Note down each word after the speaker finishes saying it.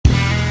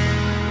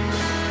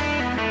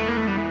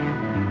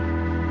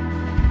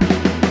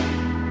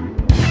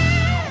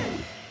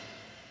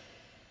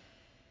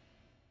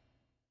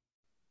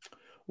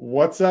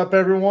What's up,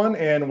 everyone,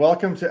 and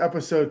welcome to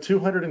episode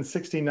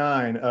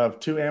 269 of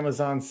Two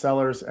Amazon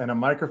Sellers and a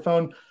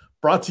Microphone,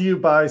 brought to you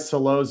by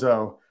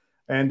Solozo.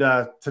 And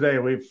today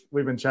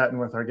we've been chatting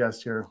with our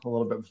guest here a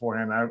little bit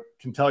beforehand. I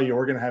can tell you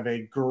we're going to have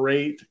a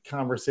great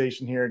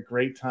conversation here,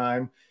 great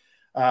time.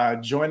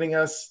 Joining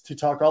us to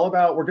talk all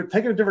about, we're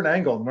taking a different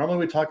angle. Normally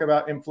we talk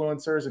about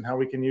influencers and how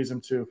we can use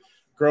them to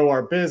grow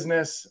our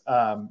business,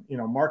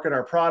 market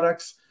our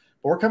products.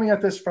 But we're coming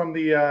at this from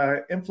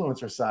the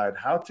influencer side,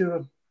 how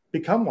to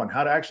become one,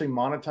 how to actually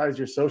monetize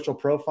your social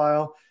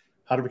profile,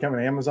 how to become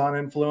an Amazon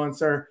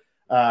influencer.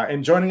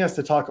 And joining us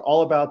to talk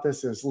all about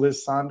this is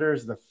Liz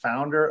Saunders, the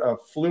founder of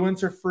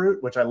Fluencer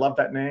Fruit, which I love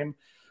that name.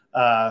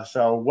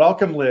 So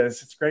welcome,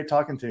 Liz. It's great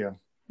talking to you.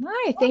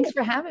 Hi, thanks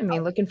for having me.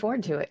 Looking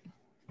forward to it.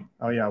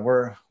 Oh yeah,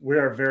 we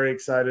are very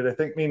excited.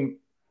 I mean,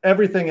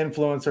 everything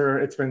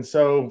influencer, it's been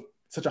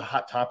such a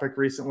hot topic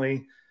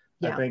recently.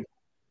 Yeah. I think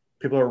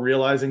people are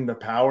realizing the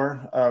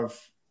power of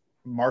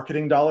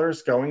marketing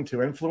dollars going to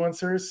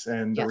influencers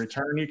and the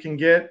return you can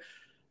get.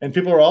 And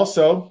people are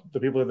also, the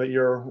people that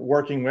you're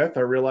working with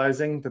are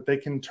realizing that they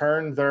can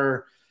turn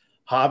their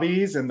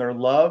hobbies and their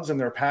loves and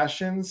their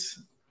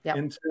passions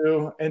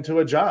into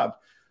a job,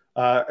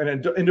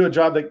 and into a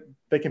job that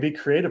they can be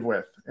creative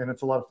with. And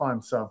it's a lot of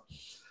fun. So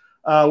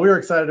we were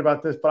excited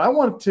about this, but I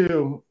want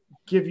to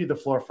give you the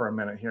floor for a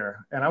minute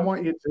here. And I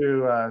want you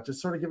to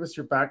just sort of give us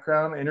your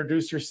background,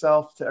 introduce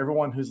yourself to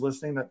everyone who's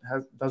listening that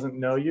doesn't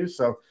know you.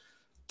 So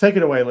take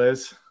it away,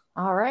 Liz.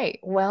 All right.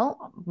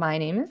 Well, my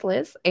name is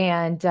Liz,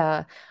 and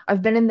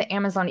I've been in the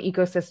Amazon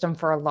ecosystem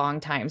for a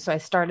long time. So I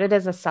started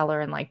as a seller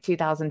in like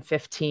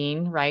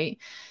 2015, right?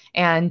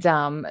 And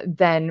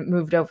then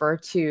moved over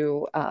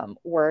to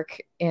work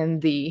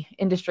in the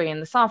industry in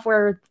the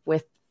software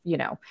with,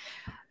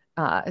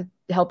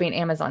 helping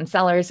Amazon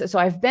sellers. So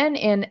I've been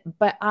in,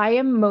 but I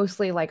am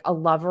mostly like a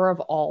lover of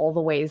all the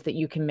ways that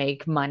you can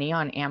make money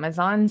on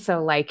Amazon.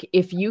 So like,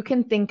 if you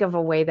can think of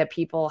a way that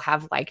people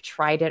have like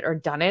tried it or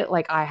done it,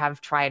 like I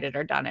have tried it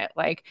or done it,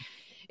 like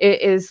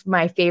it is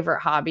my favorite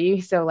hobby.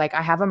 So like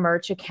I have a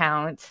merch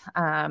account.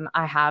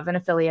 I have an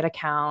affiliate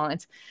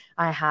account.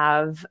 I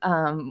have,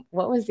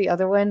 what was the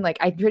other one? Like,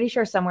 I'm pretty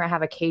sure somewhere I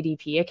have a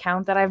KDP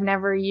account that I've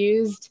never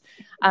used.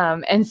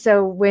 And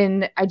so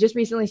when I just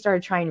recently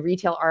started trying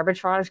retail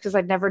arbitrage, because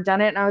I'd never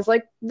done it, and I was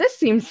like, this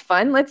seems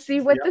fun. Let's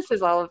see what this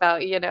is all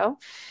about,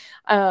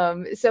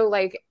 So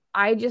like,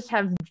 I just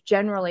have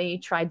generally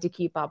tried to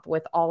keep up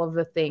with all of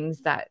the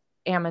things that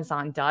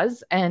Amazon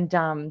does.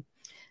 And,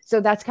 so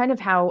that's kind of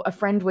how a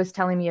friend was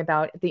telling me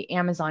about the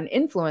Amazon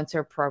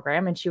influencer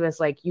program. And she was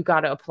like, you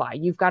got to apply.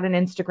 You've got an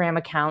Instagram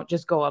account,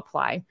 just go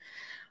apply.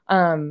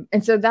 And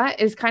so that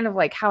is kind of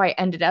like how I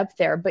ended up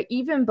there. But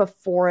even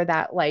before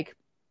that, like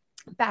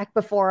back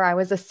before I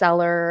was a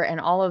seller and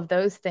all of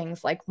those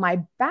things, like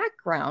my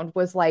background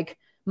was like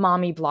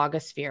mommy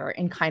blogosphere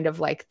in kind of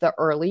like the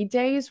early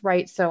days,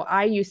 right? So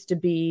I used to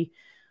be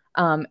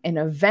an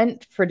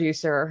event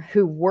producer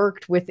who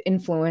worked with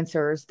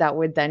influencers that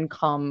would then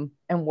come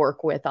and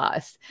work with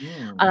us.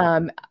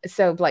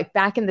 So like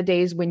back in the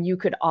days when you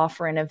could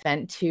offer an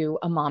event to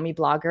a mommy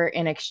blogger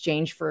in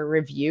exchange for a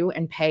review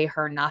and pay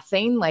her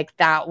nothing, like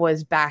that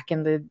was back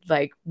in the,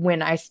 like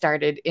when I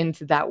started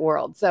into that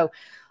world. So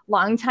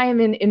long time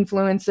in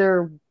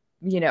influencer,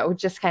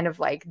 just kind of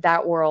like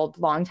that world,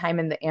 long time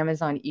in the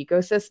Amazon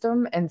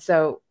ecosystem. And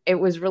so it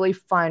was really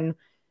fun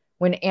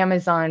when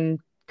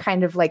Amazon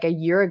kind of like a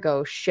year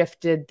ago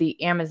shifted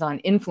the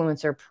Amazon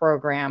influencer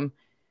program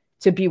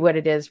to be what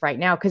it is right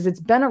now, because it's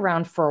been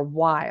around for a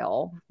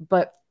while.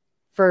 But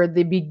for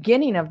the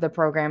beginning of the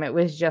program, it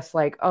was just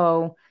like,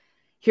 oh,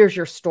 here's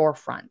your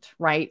storefront,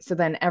 right? So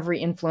then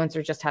every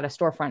influencer just had a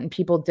storefront and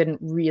people didn't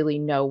really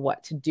know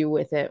what to do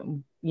with it.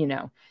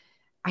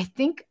 I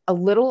think a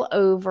little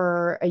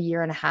over a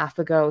year and a half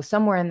ago,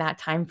 somewhere in that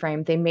time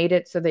frame, they made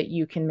it so that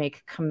you can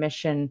make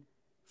commission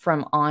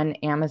from on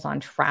Amazon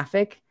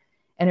traffic.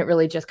 And it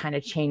really just kind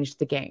of changed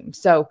the game.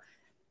 So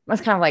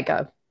that's kind of like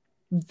a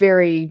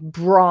very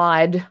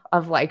broad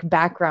of like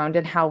background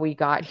and how we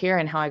got here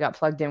and how I got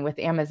plugged in with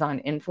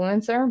Amazon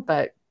influencer.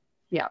 But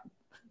yeah.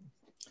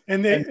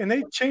 And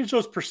they changed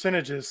those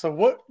percentages. So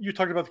what you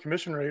talked about the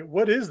commission rate,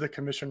 what is the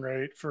commission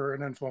rate for an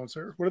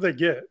influencer? What do they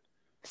get?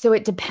 So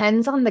it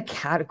depends on the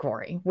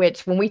category,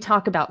 which when we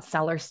talk about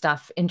seller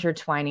stuff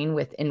intertwining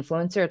with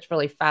influencer, it's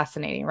really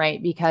fascinating,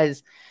 right?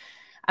 Because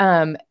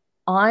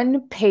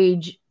on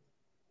page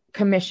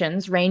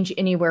commissions range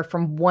anywhere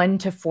from 1%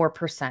 to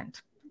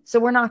 4%. So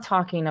we're not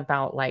talking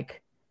about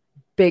like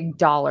big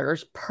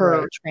dollars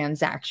per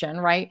transaction,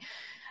 right?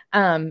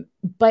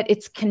 But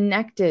it's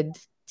connected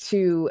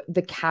to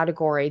the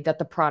category that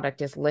the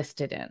product is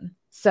listed in.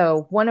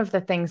 So one of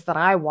the things that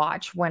I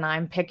watch when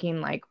I'm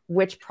picking like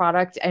which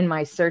product and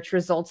my search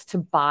results to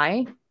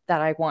buy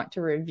that I want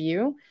to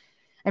review,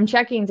 I'm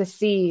checking to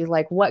see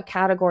like what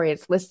category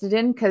it's listed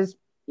in. Because,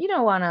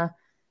 on a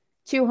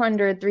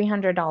 $200,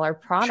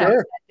 $300 product,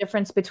 the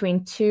difference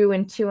between 2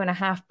 and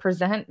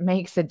 2.5%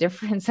 makes a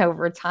difference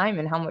over time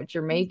in how much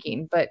you're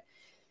making. But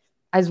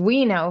as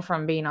we know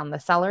from being on the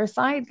seller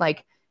side,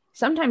 like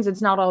sometimes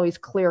it's not always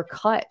clear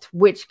cut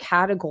which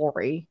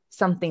category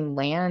something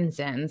lands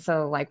in.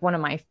 So like one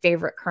of my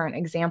favorite current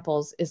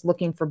examples is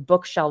looking for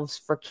bookshelves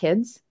for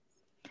kids.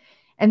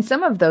 And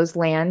some of those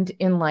land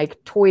in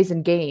like toys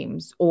and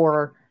games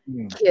or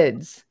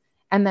kids.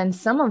 And then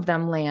some of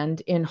them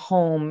land in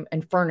home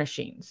and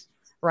furnishings,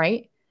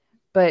 right?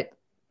 But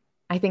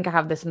I think I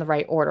have this in the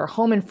right order.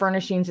 Home and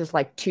furnishings is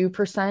like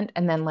 2%.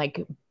 And then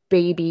like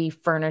baby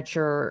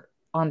furniture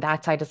on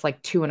that side is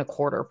like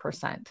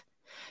 2.25%.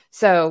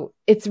 So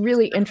it's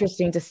really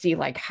interesting to see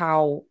like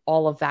how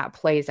all of that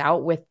plays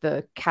out with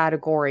the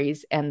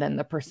categories and then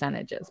the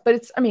percentages. But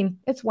it's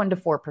 1 to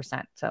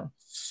 4%.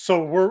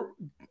 So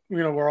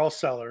we're all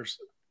sellers.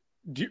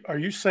 Are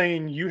you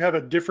saying you have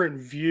a different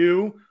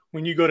view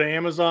when you go to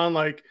Amazon?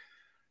 Like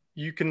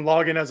you can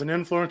log in as an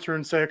influencer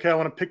and say, okay, I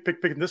want to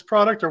pick this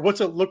product, or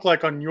what's it look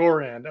like on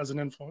your end as an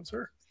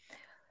influencer?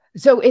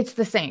 So it's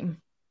the same.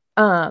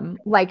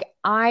 Like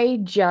I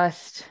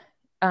just,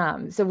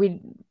 so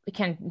we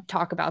can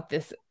talk about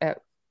this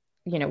at,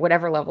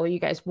 whatever level you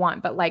guys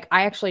want, but like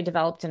I actually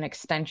developed an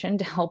extension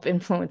to help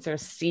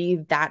influencers see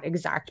that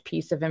exact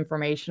piece of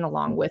information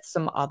along with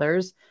some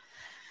others.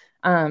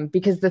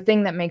 Because the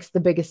thing that makes the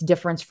biggest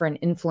difference for an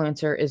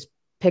influencer is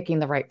picking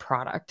the right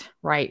product,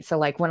 right? So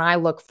like when I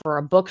look for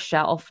a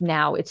bookshelf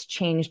now, it's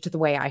changed the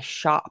way I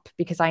shop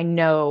because I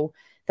know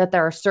that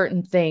there are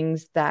certain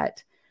things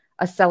that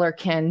a seller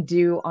can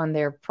do on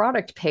their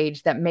product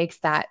page that makes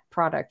that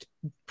product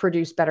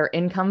produce better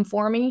income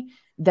for me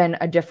than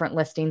a different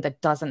listing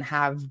that doesn't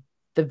have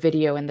the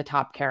video in the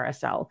top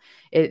carousel.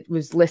 It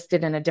was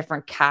listed in a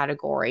different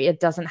category. It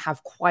doesn't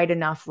have quite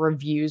enough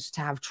reviews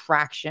to have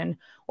traction,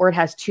 or it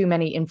has too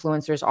many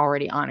influencers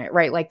already on it,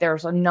 right? Like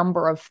there's a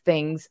number of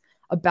things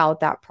about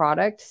that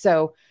product.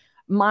 So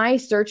my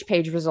search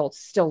page results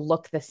still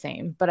look the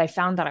same, but I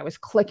found that I was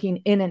clicking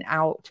in and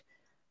out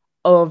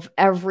of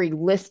every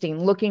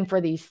listing, looking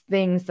for these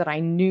things that I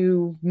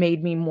knew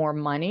made me more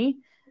money.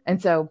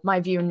 And so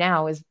my view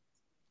now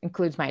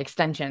includes my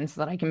extension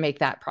so that I can make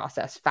that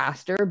process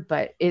faster,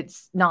 but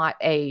it's not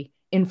a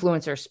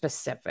influencer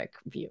specific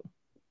view.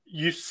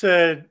 You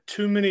said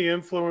too many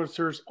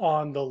influencers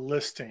on the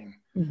listing.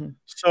 Mm-hmm.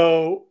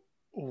 So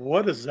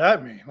what does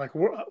that mean? Like,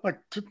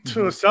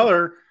 to a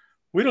seller,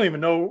 we don't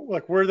even know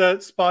like where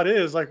that spot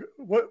is. Like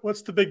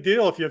what's the big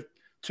deal if you have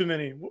too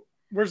many?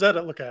 Where's that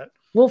to look at?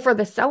 Well, for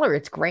the seller,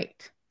 it's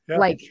great. Yeah.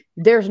 Like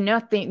there's no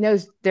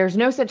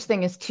such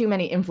thing as too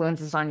many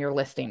influences on your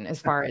listing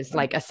as far as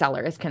like a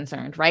seller is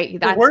concerned, right?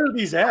 That's, where are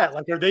these at?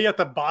 Like, are they at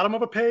the bottom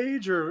of a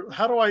page, or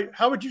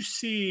how would you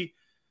see,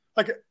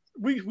 like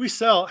we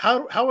sell,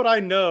 how would I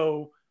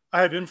know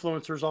I have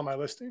influencers on my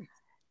listing?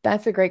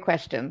 That's a great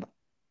question.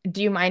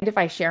 Do you mind if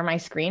I share my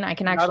screen? I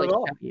can actually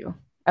show you.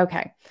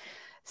 Okay.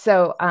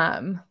 So,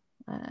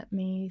 let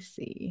me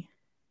see.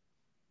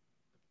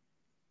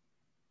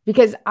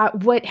 Because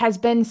what has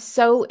been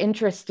so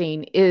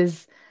interesting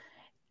is,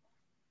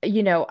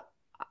 I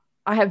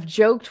have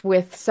joked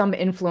with some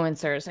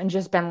influencers and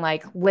just been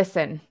like,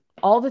 listen,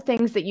 all the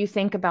things that you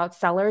think about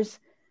sellers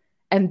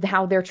and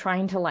how they're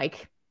trying to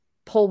like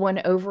pull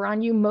one over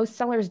on you, most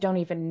sellers don't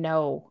even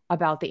know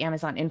about the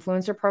Amazon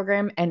influencer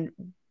program and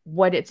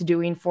what it's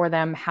doing for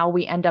them, how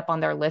we end up on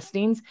their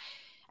listings.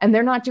 And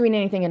they're not doing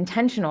anything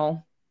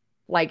intentional,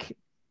 like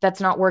that's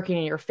not working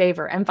in your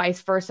favor, and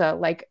vice versa.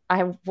 Like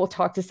I will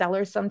talk to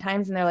sellers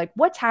sometimes and they're like,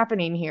 what's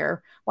happening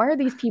here? Why are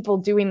these people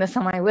doing this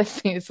on my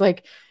listing? It's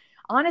like,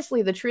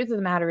 honestly, the truth of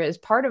the matter is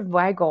part of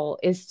my goal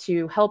is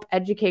to help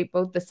educate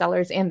both the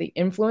sellers and the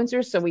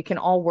influencers so we can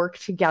all work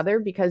together,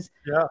 because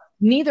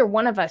neither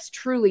one of us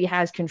truly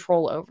has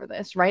control over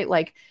this, right?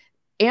 Like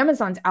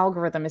Amazon's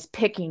algorithm is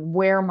picking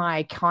where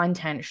my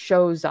content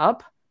shows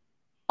up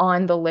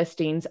on the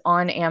listings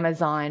on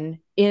Amazon,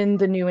 in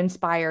the new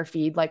Inspire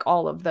feed, like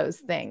all of those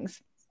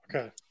things.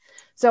 Okay.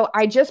 So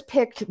I just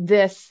picked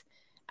this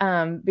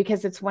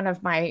because it's one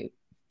of my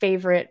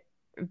favorite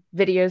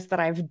videos that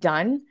I've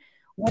done.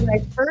 When I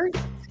first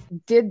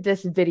did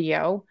this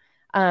video,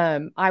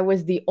 I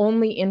was the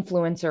only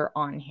influencer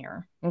on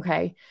here.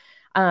 Okay.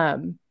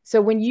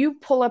 So when you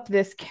pull up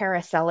this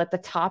carousel at the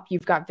top,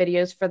 you've got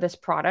videos for this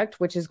product,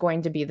 which is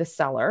going to be the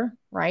seller,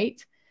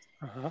 right?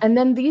 And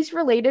then these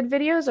related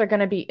videos are going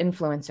to be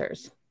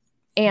influencers.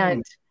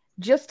 And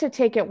just to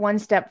take it one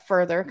step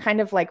further, kind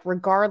of like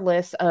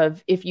regardless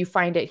of if you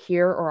find it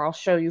here or I'll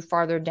show you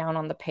farther down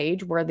on the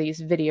page where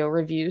these video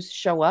reviews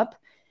show up,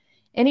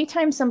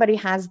 anytime somebody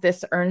has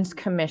this earns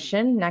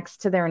commission next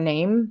to their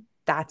name,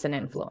 that's an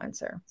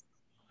influencer.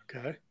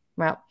 Okay.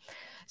 Well,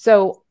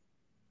 so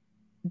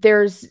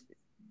there's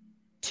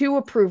 2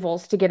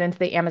 approvals to get into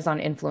the Amazon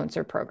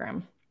influencer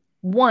program.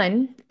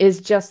 One is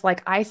just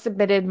like I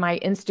submitted my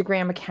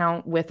Instagram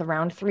account with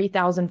around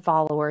 3,000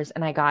 followers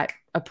and I got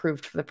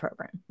approved for the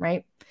program,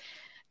 right?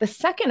 The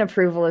second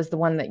approval is the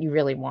one that you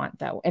really want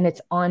though, and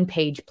it's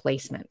on-page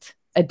placement,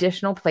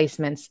 additional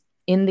placements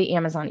in the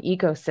Amazon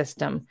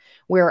ecosystem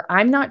where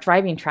I'm not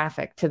driving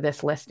traffic to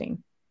this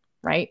listing,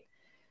 right?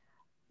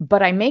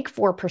 But I make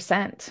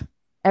 4%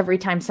 every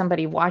time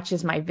somebody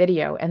watches my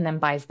video and then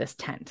buys this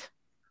tent.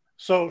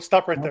 So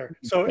stop right there.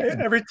 So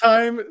every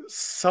time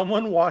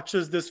someone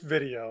watches this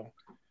video,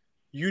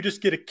 you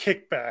just get a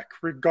kickback,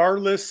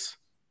 regardless,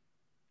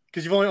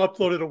 because you've only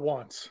uploaded it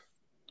once.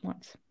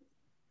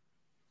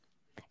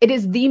 It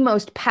is the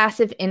most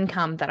passive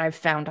income that I've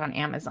found on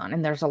Amazon,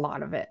 and there's a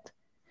lot of it.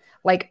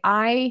 Like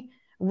I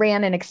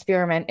ran an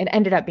experiment. It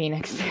ended up being an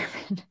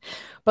experiment.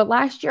 But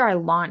last year I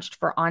launched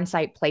for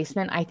on-site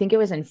placement. I think it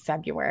was in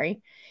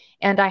February.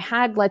 And I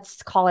had,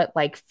 let's call it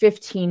like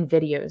 15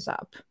 videos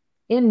up.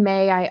 In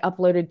May, I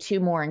uploaded 2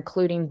 more,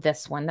 including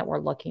this one that we're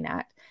looking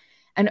at.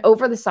 And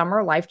over the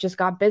summer, life just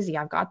got busy.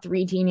 I've got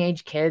 3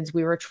 teenage kids.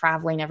 We were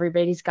traveling.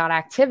 Everybody's got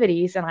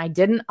activities. And I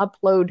didn't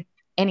upload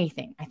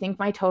anything. I think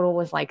my total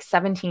was like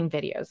 17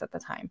 videos at the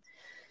time.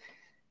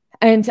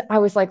 And I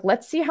was like,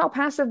 let's see how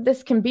passive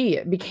this can be.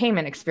 It became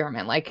an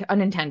experiment, like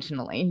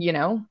unintentionally, you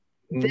know?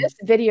 This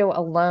video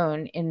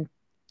alone in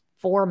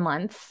 4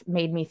 months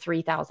made me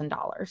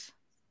 $3,000.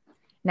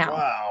 Now,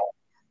 wow.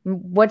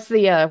 What's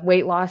the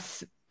weight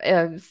loss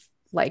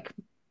like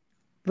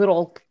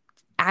little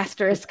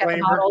asterisk at the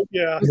bottom?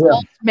 Yeah.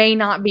 Results may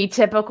not be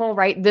typical,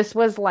 right? This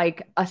was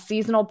like a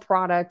seasonal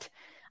product.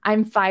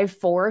 I'm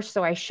 5'4",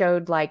 so I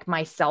showed like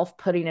myself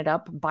putting it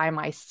up by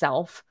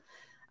myself.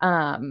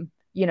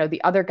 You know,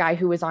 the other guy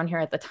who was on here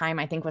at the time,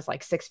 I think was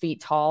like 6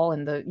 feet tall,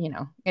 and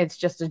it's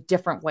just a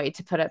different way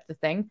to put up the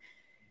thing.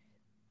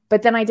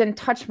 But then I didn't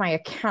touch my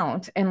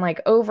account. And like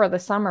over the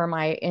summer,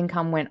 my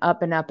income went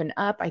up and up and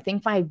up. I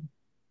think my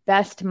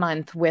best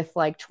month with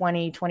like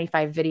 20,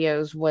 25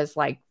 videos was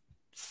like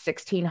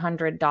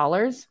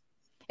 $1,600.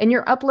 And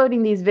you're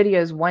uploading these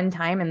videos one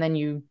time and then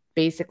you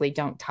basically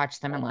don't touch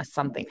them unless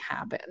something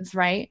happens,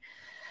 right?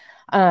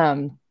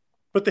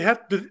 But they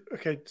have to,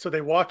 okay, so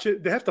they watch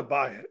it, they have to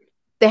buy it.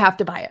 They have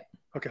to buy it.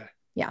 Okay.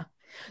 Yeah.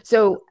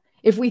 So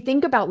if we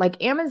think about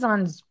like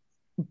Amazon's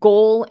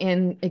goal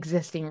in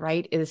existing,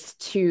 right, is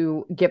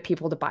to get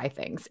people to buy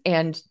things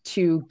and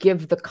to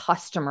give the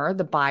customer,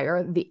 the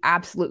buyer, the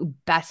absolute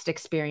best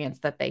experience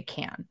that they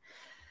can.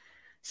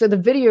 So the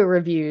video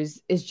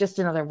reviews is just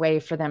another way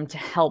for them to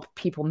help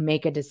people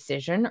make a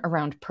decision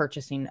around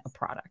purchasing a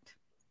product.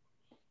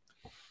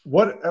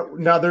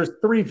 Now there's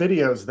 3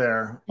 videos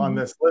there on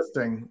this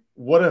listing.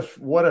 What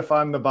if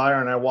I'm the buyer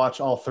and I watch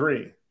all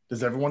 3?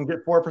 Does everyone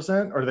get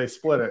 4% or do they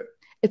split it?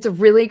 It's a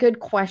really good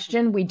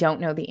question we don't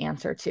know the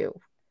answer to.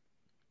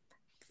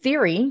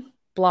 Theory,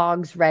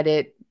 blogs,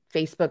 Reddit,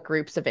 Facebook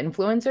groups of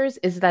influencers,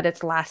 is that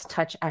it's last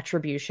touch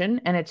attribution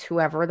and it's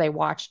whoever they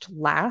watched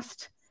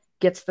last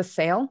gets the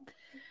sale.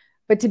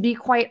 But to be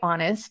quite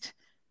honest,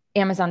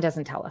 Amazon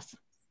doesn't tell us.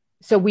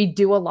 So we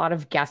do a lot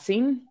of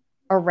guessing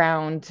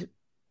around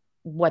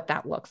what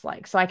that looks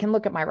like. So I can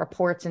look at my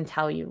reports and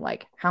tell you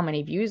like how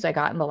many views I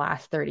got in the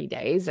last 30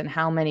 days and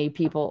how many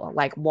people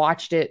like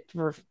watched it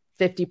for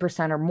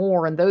 50% or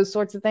more and those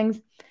sorts of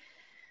things.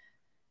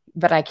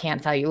 But I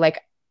can't tell you,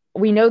 like,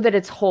 we know that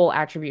it's whole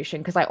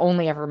attribution because I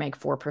only ever make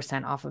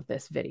 4% off of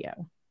this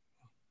video.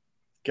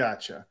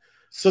 Gotcha.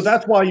 So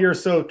that's why you're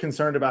so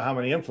concerned about how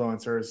many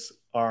influencers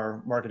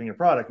are marketing your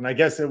product. And I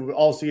guess it would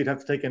also, you'd have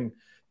to take into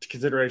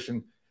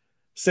consideration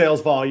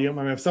sales volume.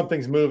 I mean, if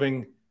something's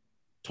moving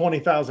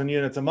 20,000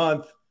 units a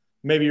month,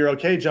 maybe you're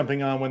okay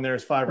jumping on when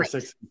there's 5 or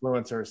 6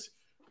 influencers.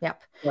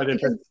 Yep. But if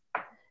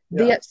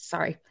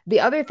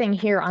the other thing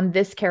here on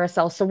this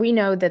carousel, so we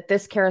know that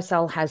this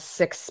carousel has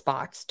 6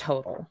 spots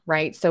total,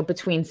 right? So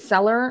between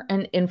seller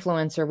and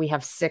influencer, we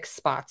have 6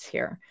 spots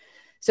here.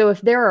 So if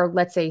there are,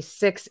 let's say,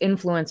 6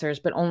 influencers,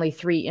 but only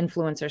 3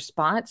 influencer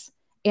spots,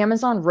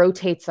 Amazon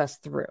rotates us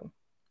through.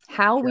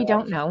 How, we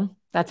don't know.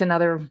 That's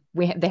another,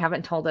 they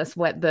haven't told us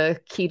what the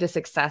key to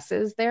success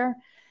is there.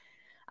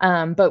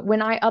 But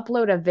when I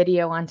upload a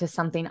video onto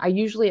something, I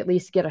usually at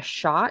least get a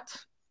shot.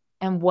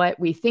 And what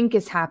we think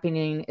is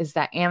happening is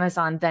that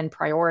Amazon then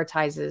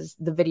prioritizes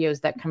the videos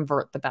that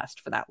convert the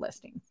best for that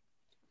listing.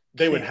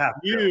 They would have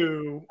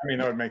to. I mean,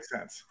 that would make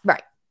sense.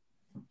 Right.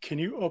 Can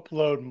you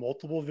upload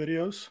multiple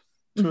videos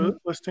to a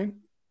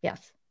listing?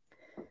 Yes.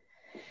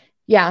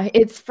 Yeah,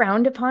 it's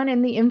frowned upon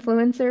in the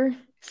influencer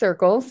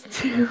circles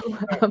to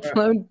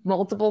upload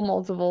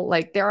multiple.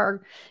 Like there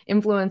are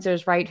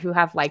influencers, right, who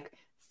have like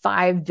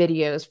 5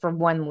 videos for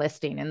one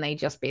listing and they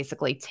just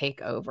basically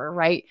take over,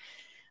 right?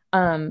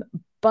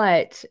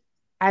 But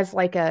as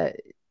like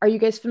are you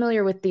guys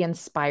familiar with the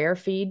Inspire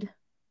feed?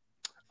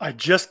 I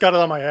just got it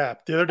on my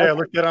app. The other day I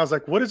looked at it and I was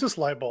like, what is this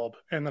light bulb?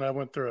 And then I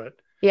went through it.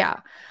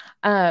 Yeah.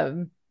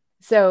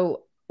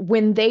 So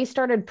when they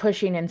started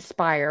pushing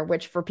Inspire,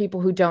 which for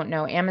people who don't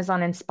know,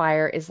 Amazon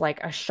Inspire is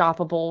like a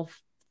shoppable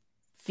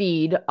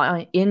feed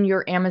in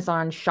your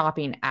Amazon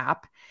shopping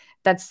app.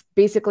 That's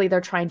basically,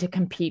 they're trying to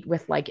compete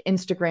with like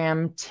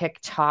Instagram,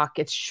 TikTok.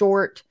 It's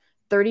short,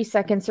 30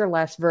 seconds or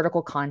less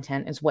vertical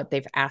content is what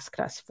they've asked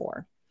us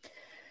for.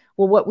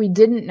 Well, what we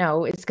didn't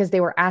know is because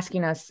they were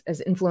asking us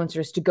as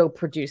influencers to go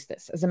produce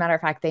this. As a matter of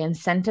fact, they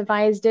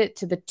incentivized it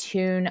to the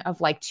tune of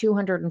like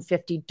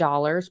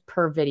 $250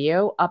 per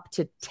video, up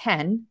to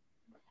 10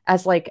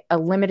 as like a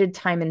limited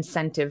time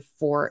incentive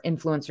for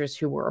influencers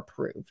who were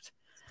approved.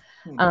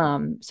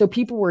 So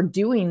people were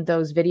doing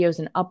those videos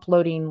and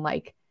uploading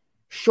like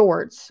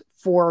shorts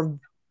for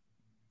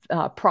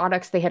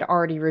products they had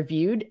already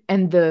reviewed,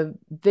 and the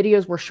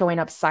videos were showing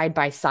up side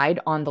by side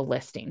on the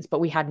listings, but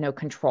we had no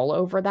control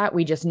over that.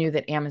 We just knew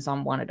that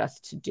Amazon wanted us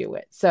to do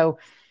it. So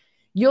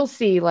you'll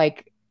see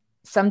like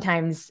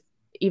sometimes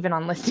even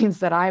on listings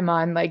that I'm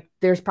on, like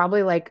there's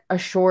probably like a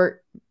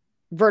short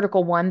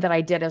vertical one that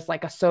I did as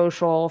like a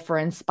social for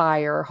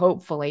Inspire,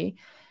 hopefully.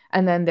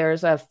 And then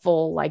there's a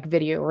full like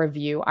video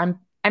review. I'm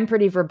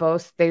pretty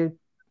verbose. The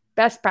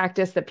best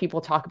practice that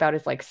people talk about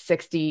is like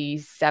 60,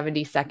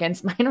 70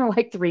 seconds. Mine are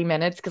like 3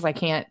 minutes because I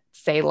can't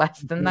say less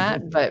than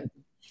that. But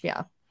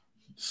yeah.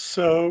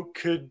 So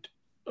could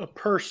a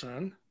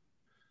person,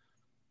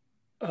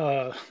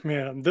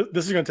 man,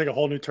 this is going to take a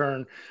whole new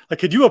turn. Like,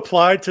 could you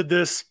apply to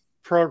this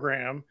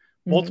program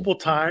multiple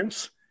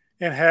times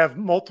and have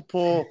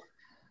multiple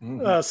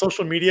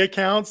social media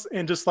accounts,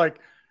 and just like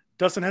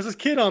Dustin has his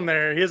kid on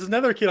there, he has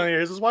another kid on there, he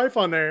has his wife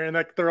on there, and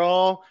like they're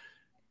all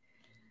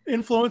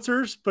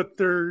influencers, but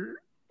they're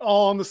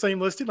all on the same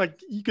listing? Like,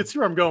 you could see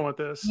where I'm going with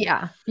this.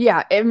 Yeah.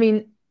 I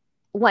mean,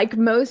 like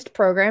most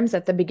programs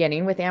at the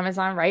beginning with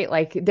Amazon, right?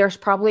 Like there's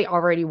probably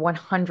already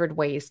 100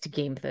 ways to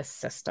game this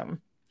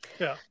system.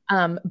 Yeah.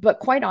 But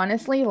quite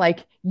honestly,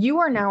 like you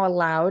are now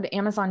allowed,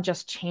 Amazon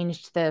just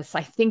changed this.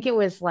 I think it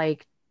was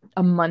like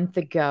a month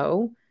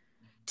ago,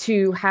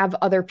 to have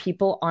other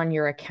people on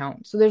your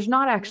account. So there's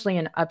not actually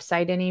an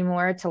upside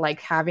anymore to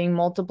like having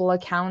multiple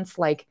accounts.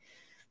 Like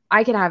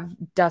I could have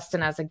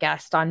Dustin as a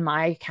guest on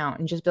my account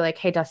and just be like,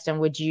 hey, Dustin,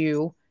 would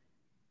you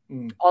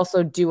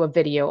also do a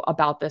video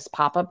about this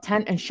pop-up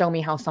tent and show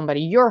me how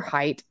somebody your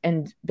height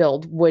and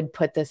build would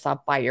put this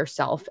up by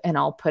yourself, and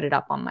I'll put it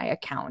up on my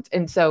account.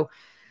 And so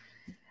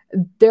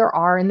there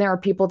are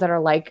people that are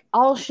like,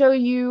 I'll show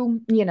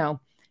you,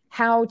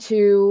 how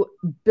to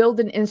build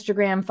an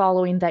Instagram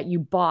following that you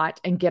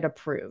bought and get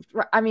approved.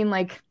 I mean,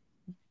 like,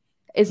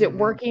 is it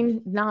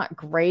working? Not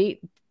great,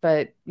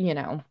 but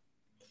yeah.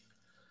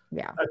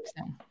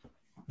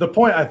 The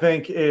point, I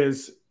think,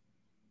 is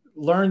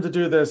learn to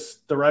do this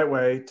the right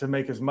way, to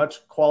make as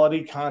much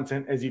quality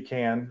content as you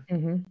can,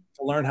 to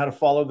learn how to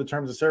follow the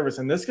terms of service.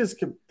 And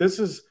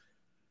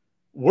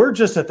we're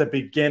just at the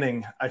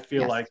beginning, I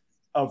feel like,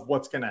 of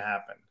what's going to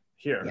happen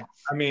here. Yes.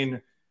 I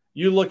mean,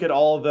 you look at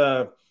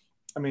the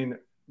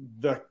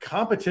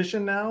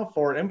competition now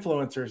for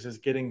influencers is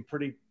getting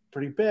pretty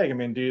big. I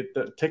mean,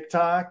 the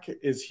TikTok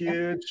is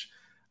huge.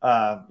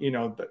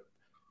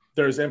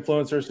 There's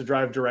influencers to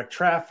drive direct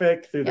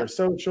traffic through their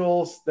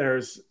socials.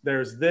 There's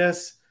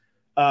this.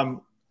 But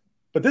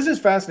this is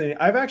fascinating.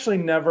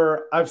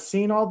 I've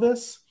seen all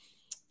this.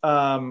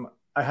 I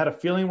had a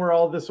feeling where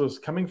all this was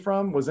coming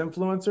from was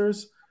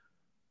influencers,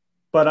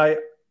 but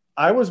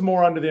I was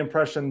more under the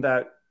impression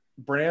that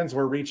brands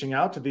were reaching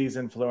out to these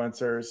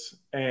influencers,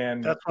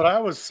 and that's what I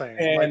was saying.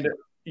 And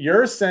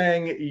you're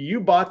saying you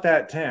bought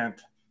that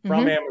tent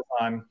from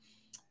Amazon,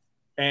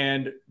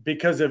 and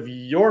because of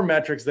your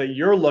metrics that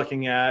you're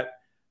looking at,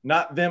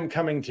 not them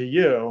coming to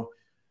you.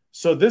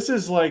 So this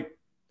is like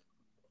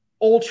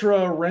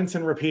ultra rinse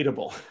and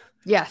repeatable.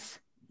 Yes.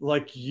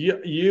 Like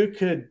you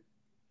could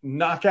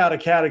knock out a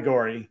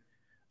category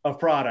of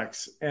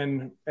products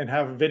and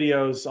have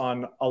videos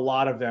on a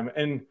lot of them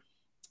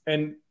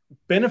and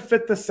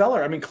benefit the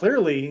seller. I mean,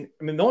 clearly,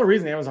 the only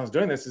reason Amazon's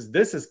doing this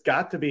has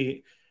got to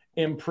be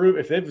improved.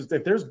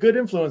 If there's good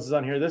influences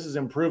on here, this is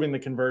improving the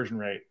conversion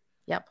rate.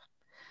 Yep.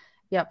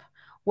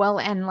 Well,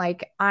 and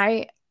like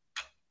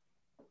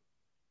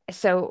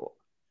so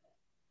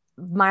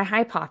my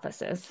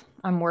hypothesis,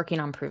 I'm working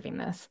on proving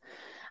this,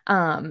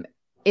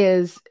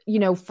 is,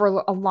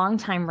 for a long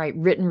time, right,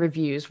 written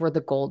reviews were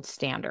the gold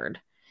standard.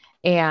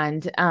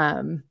 And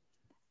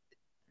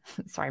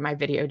sorry, my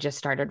video just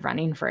started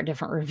running for a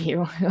different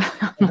review on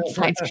the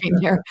side screen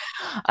there.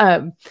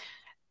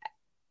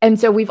 And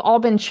so we've all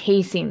been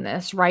chasing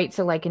this, right?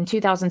 So like in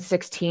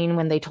 2016,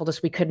 when they told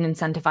us we couldn't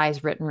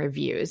incentivize written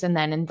reviews, and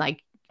then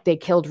they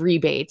killed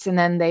rebates, and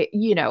then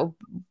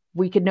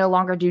we could no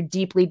longer do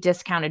deeply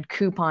discounted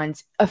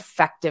coupons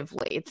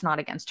effectively. It's not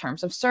against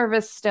terms of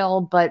service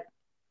still, but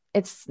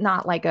it's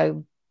not like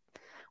a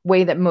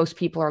way that most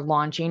people are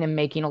launching and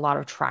making a lot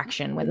of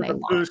traction when they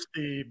launch. Boost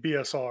the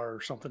BSR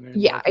or something.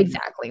 Yeah,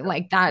 exactly.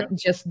 Like that,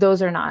 just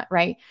those are not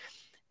right.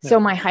 So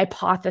my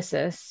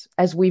hypothesis,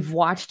 as we've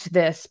watched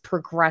this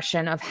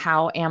progression of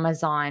how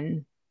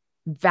Amazon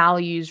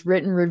values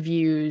written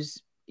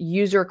reviews,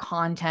 user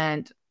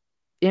content,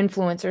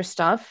 influencer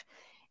stuff,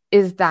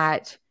 is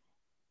that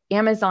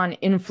Amazon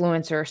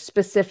influencer,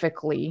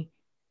 specifically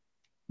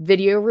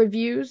video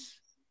reviews,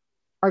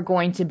 are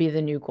going to be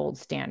the new gold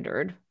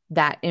standard.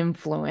 That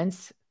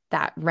influence,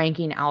 that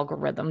ranking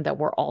algorithm that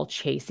we're all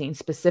chasing,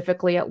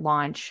 specifically at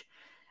launch,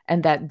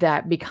 and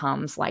that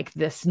becomes like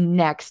this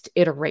next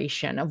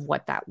iteration of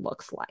what that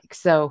looks like.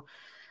 So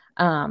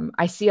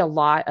I see a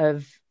lot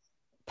of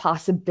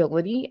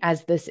possibility,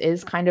 as this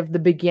is kind of the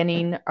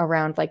beginning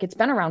around, like, it's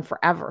been around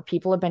forever.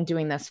 People have been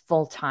doing this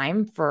full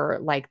time for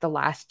like the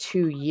last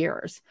 2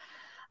 years.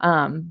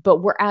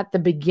 But we're at the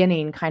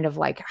beginning, kind of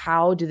like,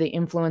 how do the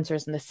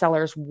influencers and the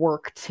sellers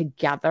work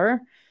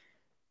together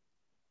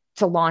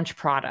to launch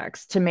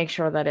products, to make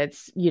sure that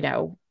it's,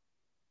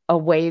 a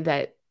way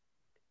that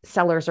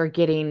sellers are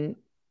getting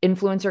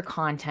influencer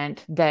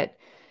content that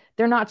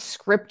they're not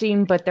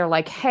scripting, but they're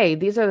like, hey,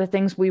 these are the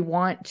things we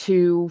want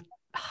to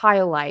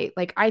highlight.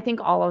 Like, I think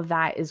all of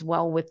that is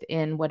well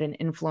within what an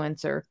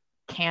influencer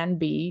can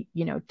be,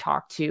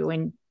 talked to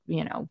and,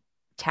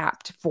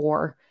 tapped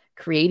for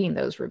creating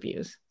those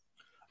reviews.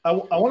 I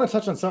want to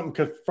touch on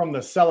something from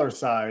the seller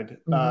side.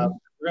 Mm-hmm.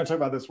 We're going to talk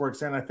about this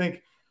works, and I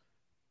think,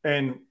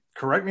 and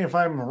correct me if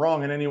I'm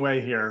wrong in any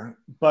way here,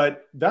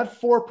 but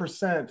that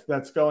 4%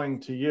 that's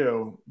going to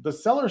you, the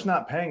seller's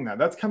not paying that.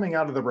 That's coming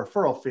out of the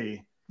referral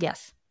fee.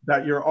 Yes.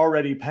 That you're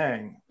already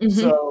paying. Mm-hmm.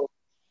 So,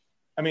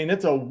 I mean,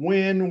 it's a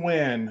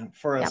win-win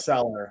for a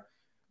seller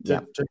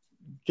to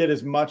get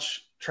as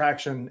much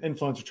traction,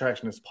 influencer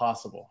traction as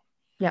possible.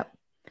 Yep.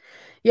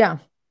 Yeah.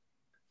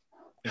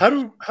 How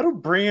do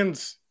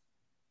brands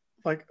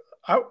like,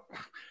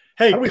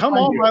 hey, come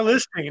on my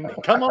listing.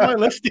 Come on my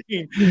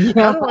listing.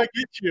 How do I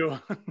get you?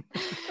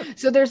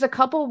 So there's a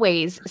couple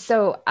ways.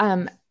 So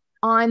on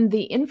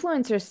the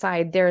influencer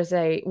side,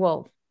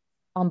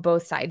 on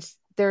both sides,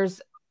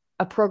 there's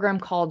a program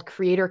called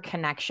Creator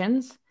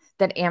Connections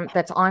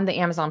that's on the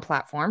Amazon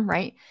platform,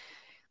 right?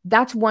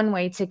 That's one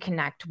way to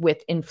connect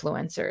with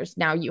influencers.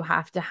 Now you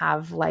have to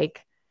have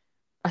like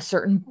a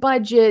certain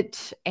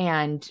budget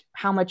and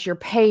how much you're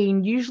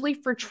paying, usually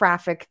for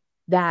traffic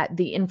that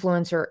the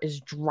influencer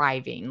is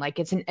driving. Like,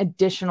 it's an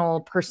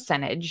additional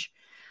percentage.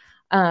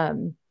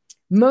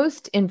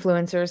 Most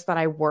influencers that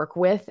I work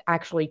with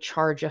actually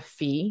charge a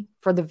fee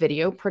for the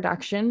video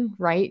production,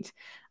 right?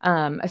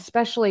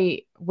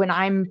 Especially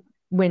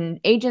when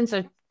agents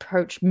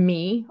approach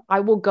me,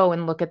 I will go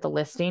and look at the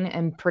listing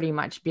and pretty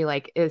much be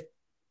like,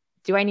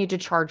 do I need to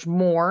charge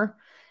more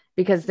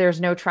because there's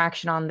no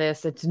traction on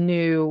this? It's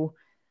new.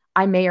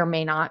 I may or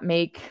may not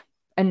make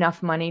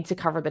enough money to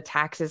cover the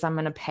taxes I'm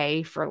going to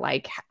pay for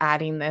like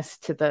adding this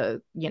to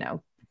the,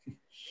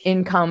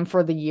 income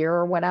for the year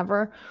or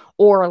whatever.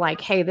 Or like,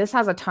 hey, this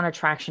has a ton of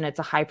traction. It's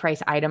a high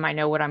price item. I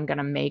know what I'm going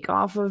to make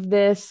off of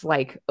this.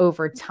 Like,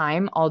 over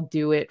time, I'll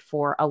do it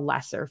for a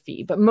lesser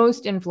fee. But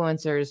most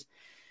influencers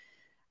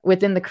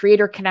within the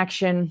creator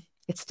connection,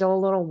 it's still a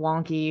little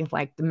wonky.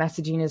 Like, the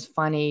messaging is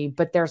funny,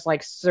 but there's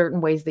like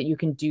certain ways that you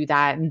can do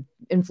that, and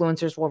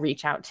influencers will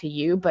reach out to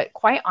you. But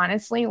quite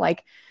honestly,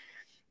 like,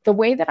 the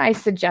way that I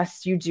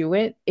suggest you do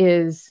it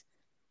is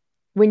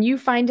when you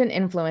find an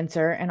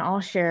influencer, and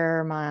I'll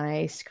share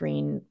my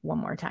screen one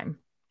more time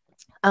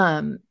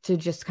to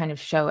just kind of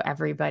show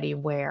everybody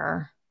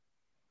where.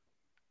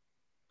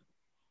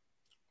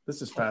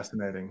 This is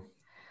fascinating.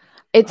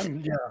 It's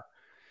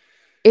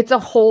a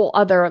whole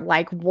other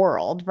like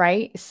world,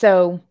 right?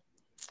 So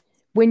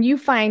when you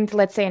find,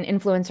 let's say, an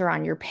influencer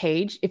on your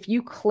page, if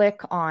you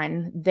click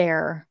on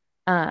their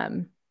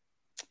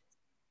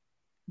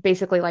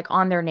basically like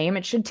on their name,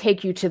 it should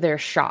take you to their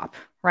shop,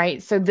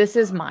 right? So this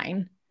is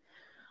mine.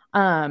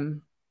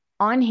 On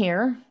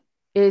here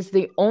is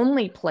the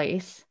only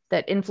place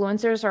that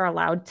influencers are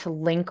allowed to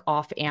link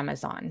off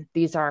Amazon.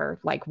 These are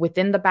like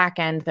within the back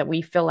end that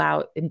we fill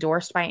out,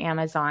 endorsed by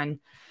Amazon.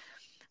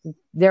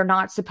 They're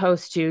not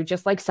supposed to,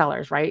 just like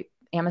sellers, right?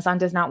 Amazon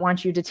does not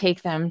want you to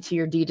take them to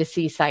your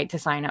D2C site to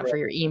sign up for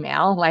your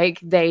email. Like,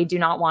 they do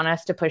not want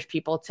us to push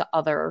people to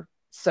other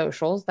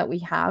socials that we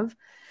have.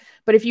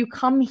 But if you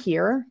come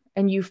here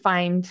and you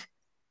find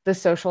the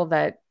social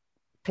that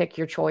pick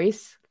your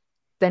choice,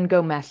 then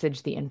go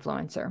message the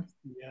influencer.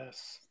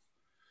 Yes.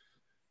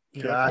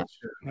 Gotcha.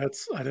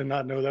 I did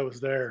not know that was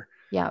there.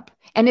 Yep.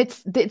 And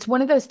it's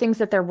one of those things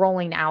that they're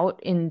rolling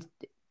out in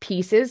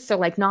pieces. So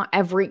like, not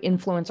every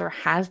influencer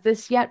has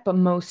this yet, but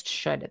most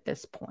should at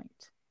this point.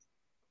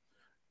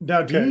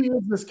 Now, do you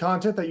use this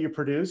content that you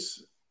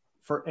produce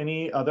for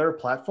any other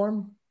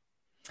platform?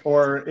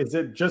 Or is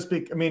it just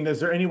is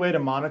there any way to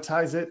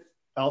monetize it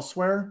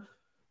elsewhere?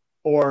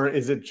 Or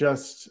is it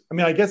just,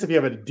 I guess if you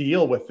have a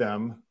deal with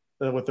them,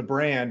 with the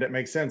brand, it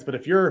makes sense. But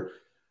if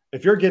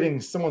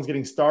someone's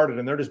getting started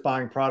and they're just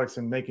buying products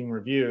and making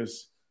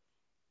reviews,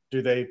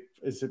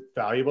 is it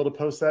valuable to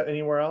post that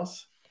anywhere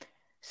else?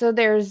 So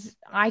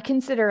I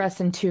consider us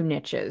in two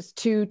niches,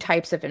 two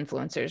types of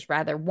influencers,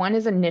 rather. One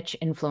is a niche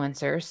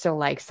influencer. So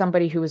like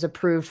somebody who is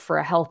approved for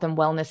a health and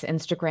wellness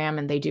Instagram,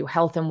 and they do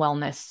health and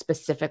wellness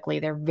specifically.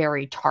 They're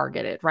very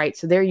targeted, right?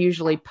 So they're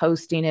usually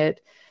posting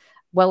it,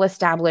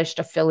 well-established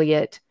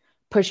affiliate,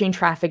 pushing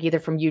traffic either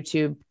from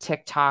YouTube,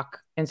 TikTok,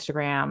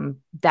 Instagram,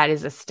 that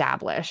is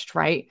established,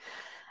 right?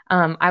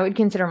 I would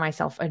consider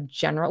myself a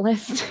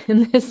generalist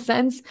in this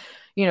sense.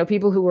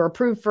 People who are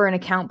approved for an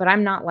account, but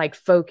I'm not like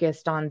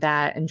focused on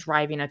that and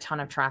driving a ton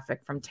of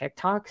traffic from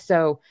TikTok.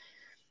 So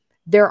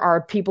there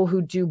are people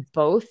who do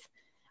both.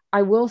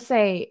 I will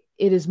say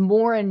it is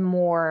more and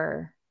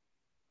more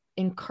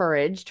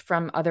encouraged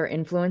from other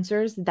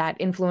influencers that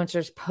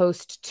influencers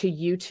post to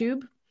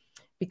YouTube,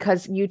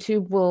 because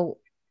YouTube will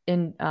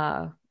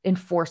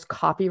enforce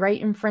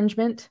copyright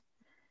infringement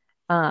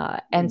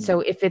And so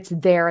if it's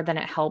there, then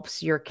it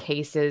helps your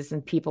cases,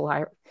 and people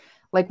are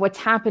like, what's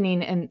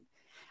happening. And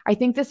I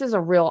think this is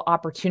a real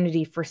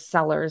opportunity for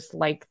sellers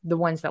like the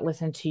ones that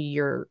listen to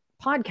your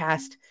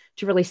podcast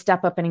to really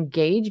step up and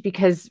engage,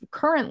 because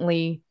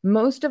currently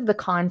most of the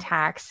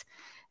contacts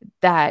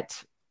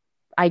that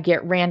I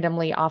get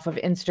randomly off of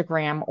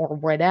Instagram or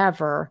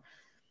whatever,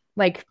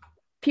 like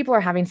people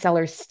are having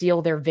sellers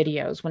steal their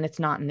videos when it's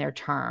not in their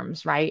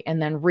terms, right?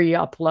 And then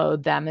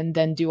re-upload them and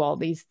then do all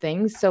these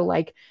things. So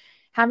like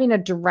having a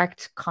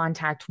direct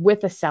contact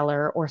with a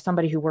seller or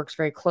somebody who works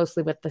very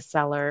closely with the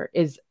seller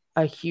is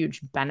a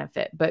huge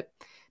benefit. But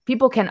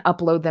people can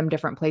upload them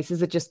different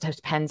places. It just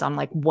depends on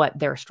like what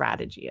their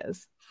strategy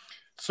is.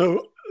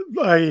 So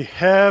I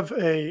have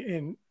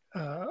an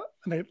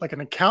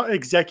account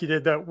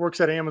executive that works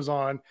at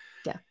Amazon.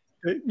 Yeah.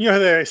 You know how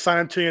they assign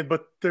them to you,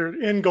 but their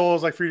end goal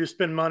is like for you to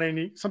spend money.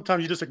 And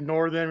sometimes you just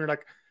ignore them. You're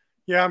like,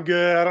 yeah, I'm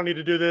good. I don't need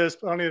to do this.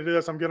 I don't need to do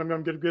this. I'm good.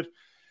 I'm good.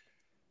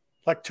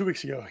 Like 2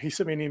 weeks ago, he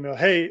sent me an email.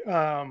 Hey,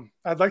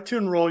 I'd like to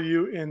enroll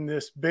you in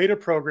this beta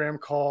program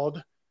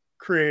called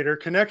Creator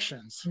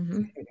Connections.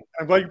 Mm-hmm.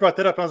 I'm glad you brought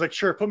that up. I was like,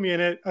 sure, put me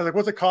in it. I was like,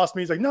 what's it cost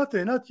me? He's like,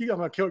 nothing. I'm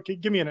like,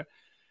 give me in it.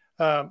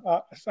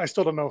 I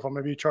still don't know if I'm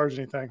going to be charged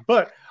anything,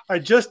 but I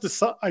just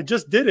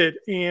did it,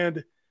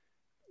 and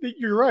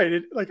you're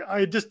right.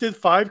 I just did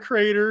 5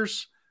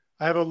 creators.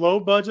 I have a low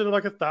budget of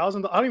like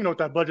 $1,000. I don't even know what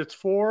that budget's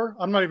for.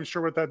 I'm not even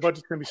sure what that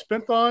budget's going to be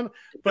spent on.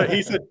 But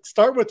he said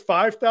start with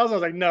 5,000. I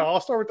was like, no,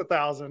 I'll start with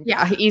 1,000.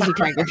 Yeah, easy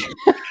trigger.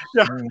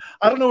 Yeah,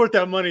 I don't know where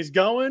that money's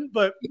going,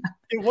 but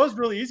it was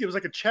really easy. It was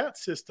like a chat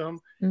system.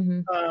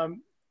 Mm-hmm.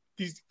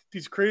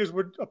 These creators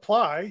would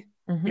apply,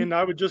 mm-hmm. and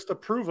I would just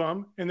approve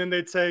them, and then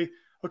they'd say,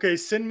 okay,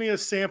 send me a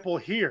sample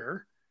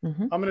here.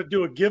 Mm-hmm. I'm going to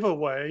do a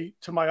giveaway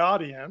to my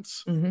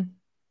audience. Mm-hmm.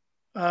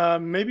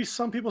 Maybe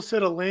some people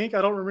said a link.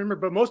 I don't remember,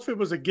 but most of it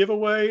was a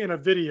giveaway and a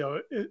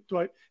video.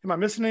 Am I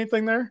missing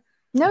anything there?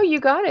 No, you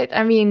got it.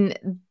 I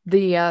mean,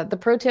 the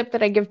pro tip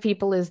that I give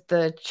people is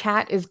the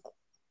chat is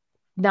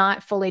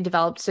not fully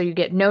developed, so you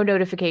get no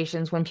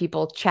notifications when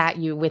people chat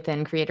you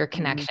within Creator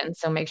Connections.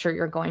 So make sure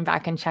you're going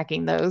back and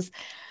checking those.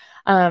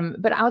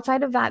 But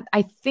outside of that,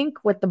 I think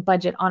what the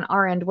budget on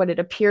our end, what it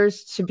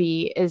appears to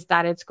be, is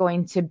that it's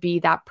going to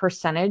be that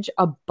percentage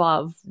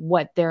above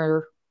what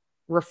their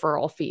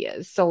referral fee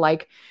is. So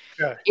like,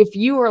 if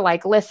you were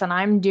like, listen,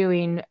 I'm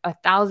doing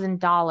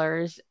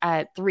 $1,000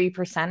 at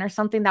 3% or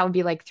something, that would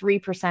be like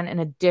 3% in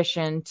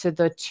addition to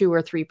the 2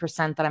 or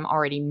 3% that I'm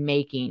already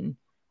making.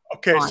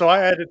 Okay, so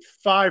I added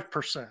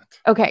 5%.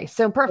 Okay,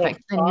 so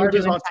perfect. So 5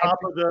 is on top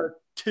of the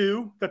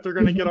 2 that they're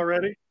going to get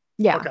already?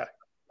 Yeah. Okay.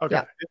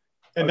 Yeah.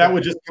 And that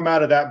would just come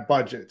out of that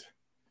budget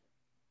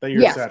that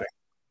you're setting.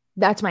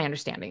 That's my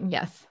understanding.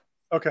 Yes.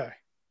 Okay.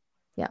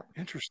 Yeah.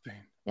 Interesting.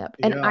 Yep.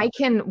 And I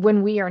can,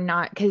 when we are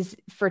not, because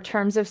for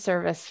terms of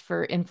service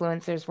for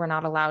influencers, we're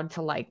not allowed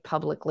to like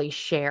publicly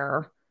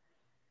share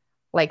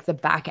like the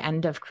back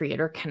end of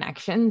Creator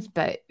Connections,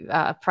 but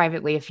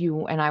privately, if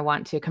you and I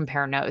want to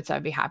compare notes,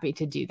 I'd be happy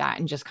to do that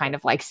and just kind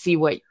of like see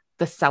what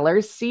the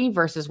sellers see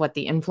versus what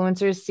the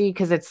influencers see.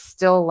 Cause it's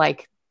still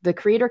like the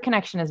Creator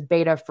Connection is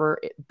beta for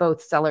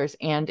both sellers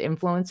and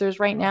influencers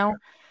right now.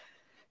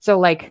 So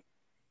like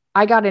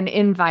I got an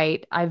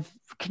invite. I've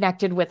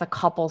connected with a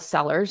couple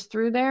sellers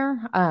through there.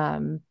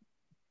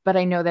 But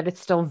I know that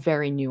it's still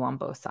very new on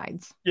both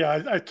sides.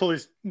 Yeah, I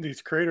told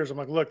these creators, I'm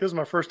like, look, this is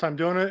my first time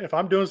doing it. If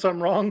I'm doing something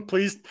wrong,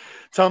 please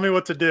tell me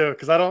what to do,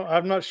 because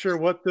I'm not sure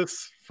what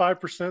this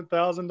 5%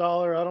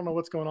 $1,000. I don't know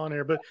what's going on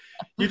here, but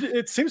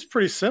it seems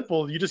pretty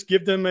simple. You just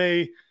give them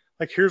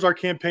here's our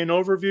campaign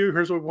overview.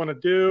 Here's what we want to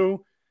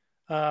do,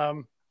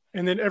 and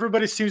then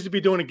everybody seems to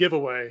be doing a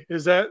giveaway.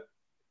 Is that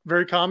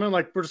very common?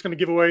 Like, we're just going to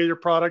give away your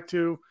product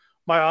to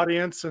my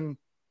audience, and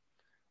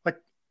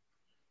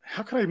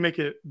how can I make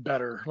it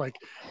better? Like,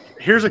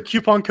 here's a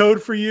coupon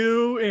code for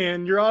you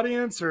and your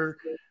audience, or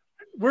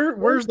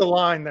where's the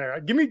line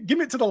there? Give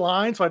me to the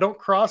line so I don't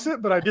cross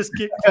it, but I just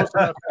get close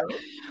enough.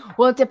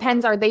 Well, it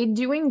depends. Are they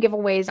doing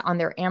giveaways on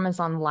their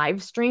Amazon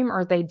live stream, or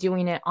are they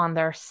doing it on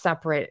their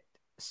separate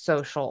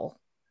social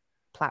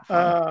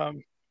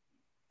platform?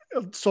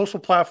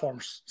 Social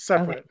platforms,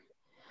 separate. Okay.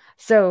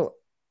 So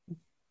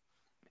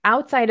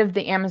outside of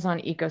the Amazon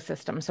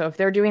ecosystem, so if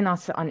they're doing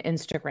this on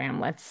Instagram,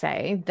 let's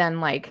say,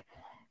 then like,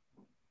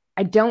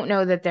 I don't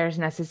know that there's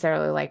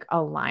necessarily like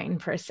a line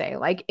per se.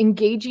 Like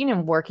engaging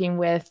and working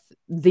with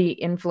the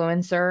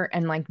influencer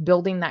and like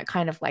building that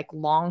kind of like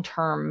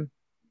long-term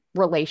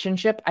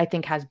relationship, I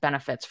think has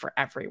benefits for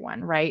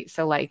everyone, right?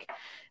 So like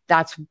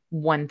that's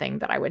one thing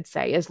that I would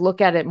say is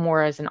look at it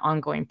more as an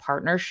ongoing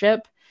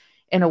partnership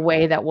in a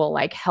way that will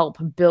like help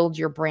build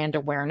your brand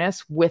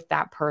awareness with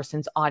that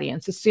person's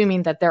audience,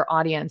 assuming that their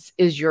audience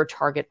is your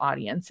target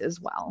audience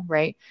as well,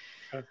 right?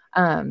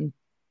 Okay.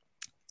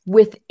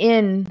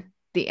 Within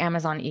the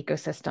Amazon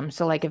ecosystem.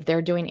 So like if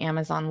they're doing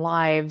Amazon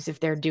lives, if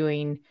they're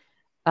doing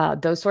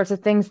those sorts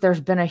of things,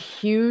 there's been a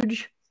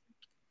huge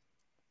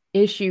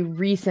issue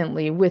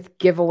recently with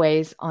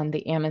giveaways on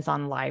the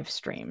Amazon live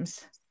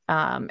streams.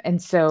 And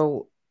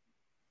so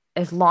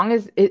as long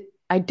as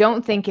I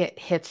don't think it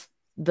hits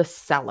the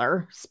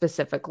seller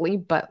specifically,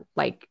 but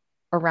like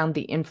around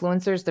the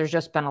influencers, there's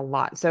just been a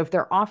lot. So if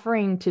they're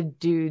offering to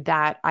do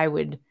that, I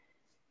would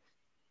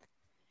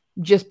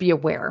just be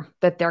aware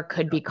that there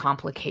could be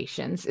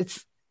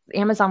complications.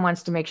 Amazon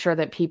wants to make sure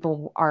that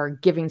people are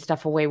giving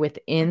stuff away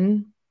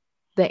within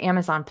the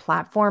Amazon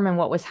platform. And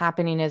what was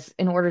happening is,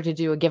 in order to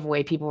do a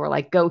giveaway, people were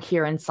like, go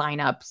here and sign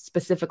up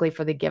specifically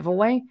for the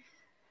giveaway.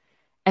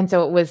 And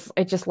so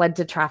it just led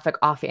to traffic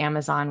off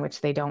Amazon,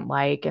 which they don't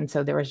like. And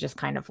so there was just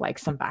kind of like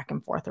some back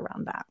and forth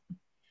around that.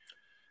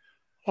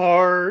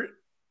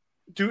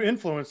 Do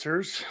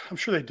influencers, I'm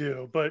sure they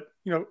do, but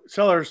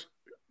sellers,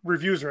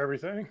 reviews are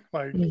everything.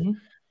 Like,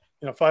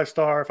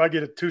 5-star, if I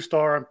get a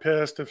 2-star, I'm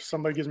pissed. If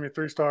somebody gives me a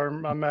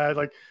 3-star, I'm mad.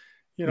 Like,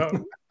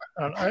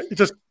 it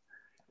just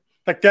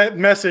like that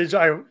message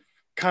I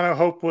kind of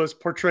hope was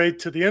portrayed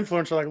to the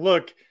influencer. Like,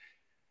 look,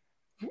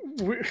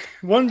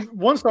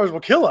 one stars will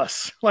kill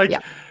us. Like,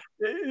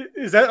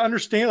 is that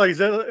understand? Like, is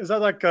that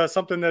like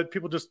something that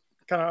people just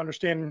kind of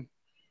understand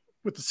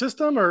with the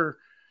system, or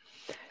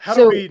how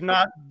do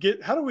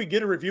we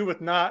get a review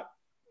with not,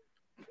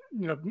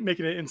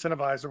 making it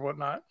incentivized or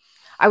whatnot?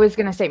 I was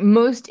going to say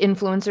most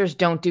influencers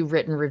don't do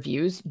written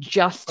reviews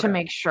just to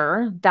make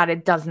sure that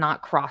it does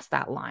not cross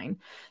that line.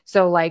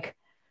 So like,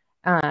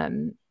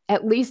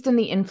 at least in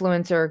the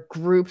influencer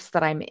groups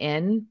that I'm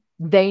in,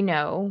 they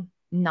know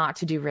not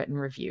to do written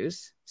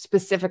reviews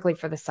specifically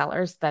for the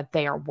sellers that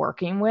they are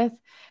working with,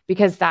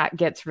 because that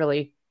gets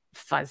really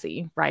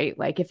fuzzy, right?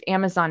 Like if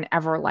Amazon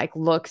ever like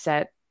looks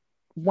at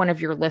one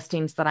of your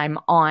listings that I'm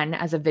on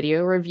as a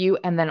video review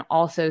and then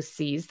also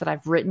sees that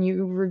I've written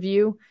you a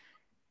review,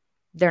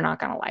 they're not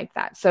going to like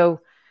that.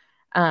 So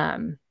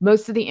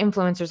most of the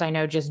influencers I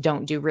know just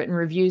don't do written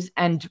reviews.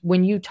 And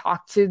when you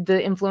talk to the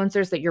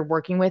influencers that you're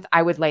working with,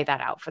 I would lay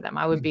that out for them.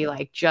 I would be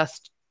like,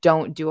 just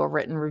don't do a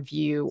written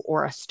review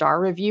or a star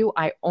review.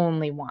 I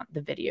only want the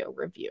video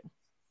review.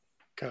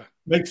 Okay.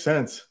 Makes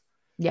sense.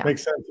 Yeah.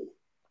 Makes sense.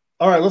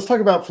 All right, let's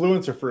talk about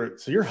Fluencer Fruit.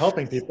 So you're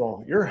helping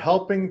people. You're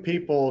helping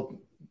people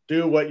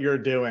do what you're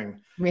doing.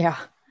 Yeah.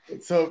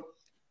 So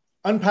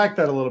unpack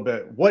that a little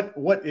bit.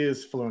 What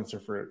is Fluencer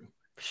Fruit?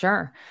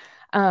 Sure.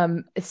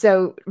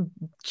 So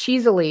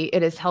cheesily,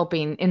 it is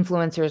helping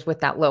influencers with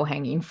that low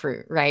hanging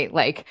fruit, right?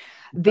 Like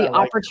the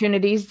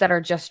opportunities that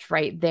are just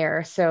right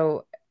there.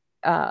 So,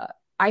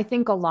 I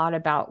think a lot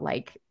about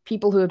like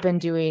people who have been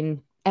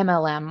doing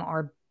MLM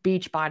or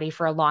Beachbody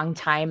for a long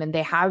time, and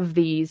they have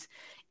these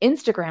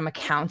Instagram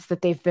accounts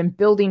that they've been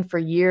building for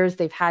years.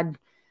 They've had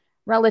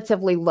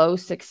relatively low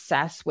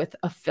success with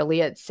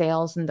affiliate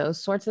sales and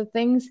those sorts of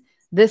things.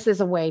 This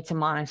is a way to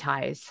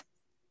monetize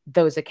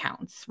those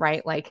accounts,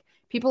 right? Like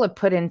people have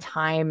put in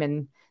time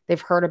and they've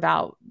heard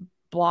about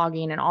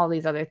blogging and all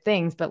these other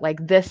things, but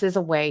like this is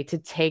a way to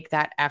take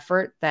that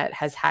effort that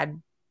has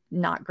had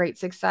not great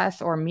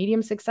success or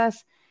medium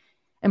success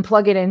and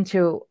plug it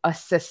into a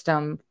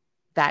system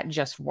that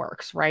just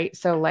works, right?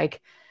 So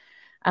like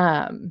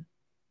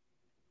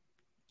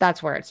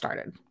that's where it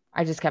started.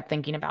 I just kept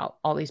thinking about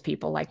all these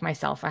people like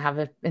myself. I have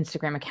an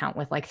Instagram account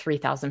with like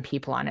 3,000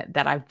 people on it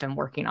that I've been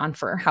working on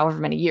for however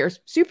many years.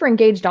 Super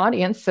engaged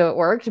audience, so it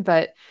worked.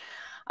 But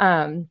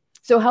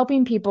so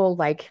helping people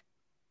like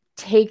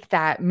take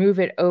that, move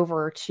it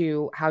over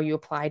to how you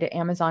apply to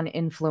Amazon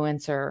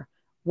influencer,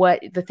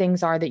 what the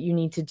things are that you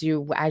need to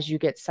do as you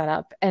get set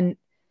up. And,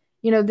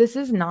 this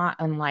is not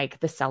unlike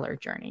the seller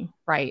journey,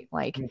 right?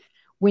 Like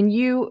when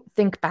you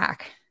think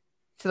back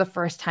to the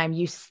first time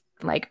you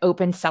like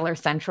open Seller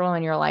Central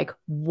and you're like,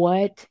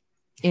 what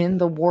in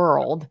the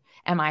world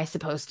am I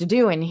supposed to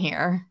do in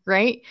here?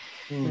 Right.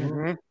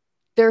 Mm-hmm.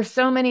 There's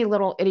so many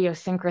little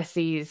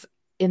idiosyncrasies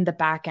in the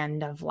back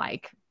end of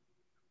like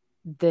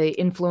the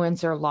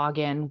influencer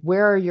login.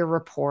 Where are your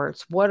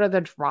reports? What are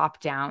the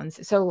drop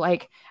downs? So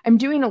like I'm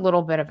doing a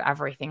little bit of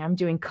everything. I'm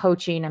doing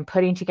coaching. I'm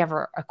putting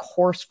together a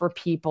course for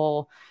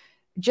people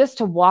just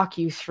to walk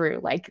you through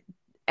like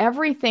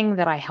everything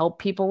that I help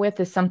people with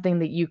is something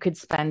that you could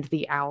spend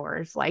the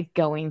hours like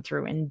going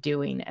through and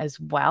doing as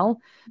well.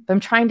 But I'm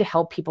trying to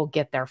help people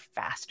get there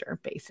faster,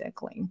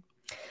 basically.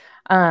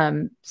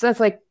 So that's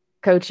like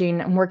coaching.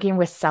 I'm working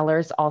with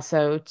sellers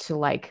also to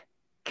like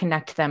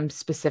connect them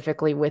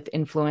specifically with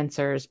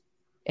influencers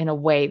in a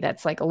way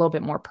that's like a little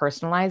bit more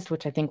personalized,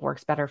 which I think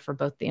works better for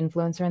both the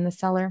influencer and the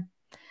seller.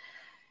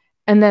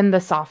 And then the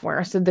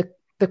software. So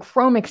the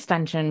Chrome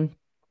extension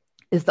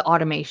is the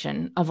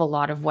automation of a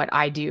lot of what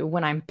I do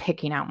when I'm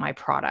picking out my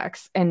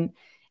products. And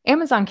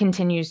Amazon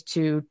continues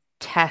to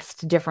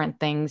test different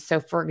things.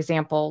 So for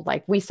example,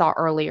 like we saw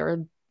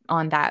earlier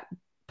on that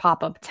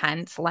pop-up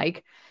tent,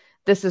 like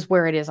this is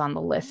where it is on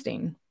the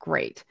listing.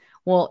 Great.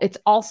 Well, it's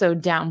also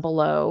down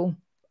below,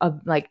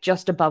 like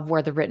just above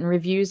where the written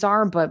reviews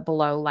are, but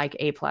below like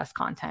A+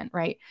 content,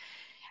 right?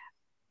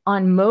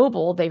 On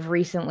mobile, they've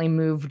recently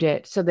moved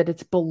it so that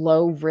it's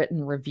below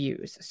written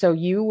reviews. So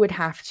you would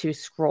have to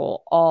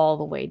scroll all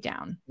the way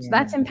down. So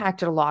that's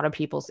impacted a lot of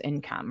people's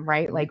income,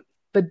 right? Like,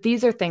 but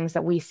these are things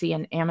that we see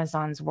in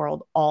Amazon's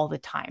world all the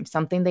time.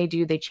 Something they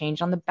do, they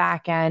change on the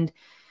back end.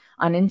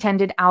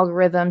 unintended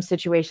algorithm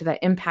situation that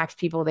impacts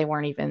people they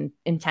weren't even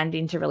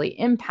intending to really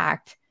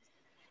impact.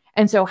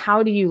 And so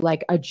how do you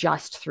like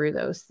adjust through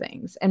those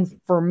things? And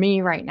for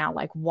me right now,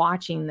 like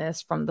watching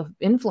this from the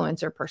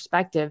influencer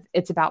perspective,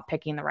 it's about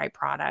picking the right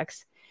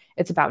products.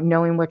 It's about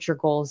knowing what your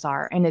goals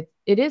are. And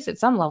it is at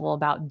some level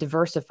about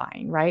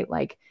diversifying, right?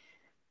 Like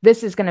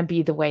this is going to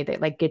be the way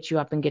that like gets you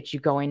up and gets you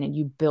going, and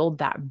you build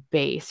that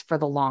base for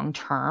the long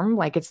term.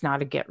 Like it's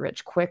not a get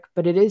rich quick,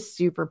 but it is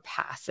super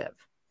passive.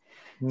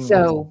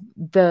 So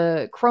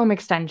the Chrome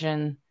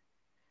extension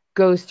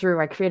goes through,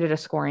 I created a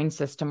scoring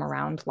system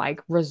around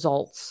like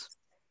results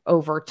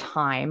over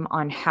time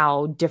on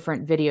how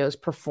different videos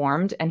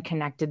performed and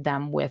connected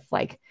them with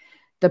like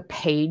the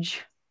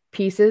page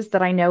pieces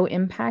that I know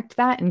impact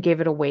that and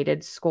gave it a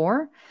weighted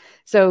score.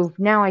 So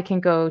now I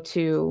can go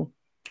to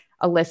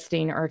a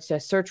listing or to a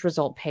search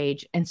result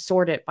page and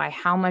sort it by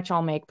how much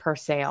I'll make per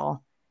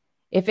sale.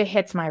 If it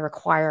hits my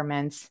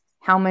requirements,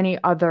 how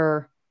many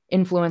other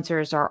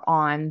influencers are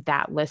on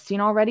that listing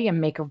already, and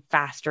make a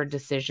faster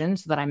decision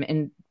so that I'm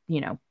in,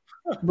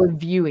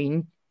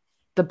 reviewing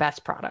the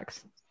best products.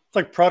 It's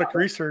like product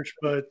research,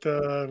 but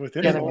with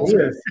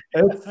influencers.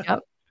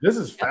 This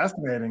is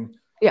fascinating.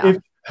 Yeah.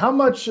 How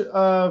much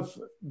of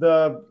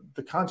the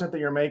content that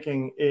you're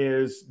making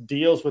is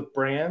deals with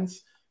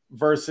brands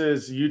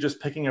versus you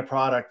just picking a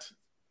product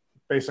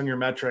based on your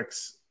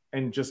metrics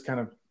and just kind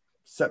of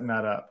setting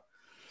that up?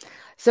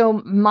 So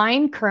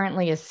mine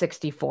currently is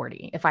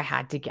 60-40, if I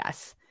had to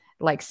guess.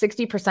 Like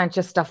 60%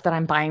 just stuff that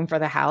I'm buying for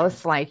the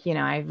house. Like,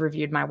 I've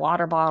reviewed my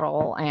water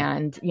bottle,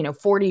 and,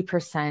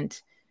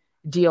 40%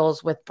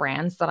 deals with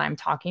brands that I'm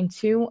talking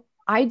to.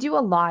 I do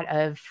a lot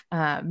of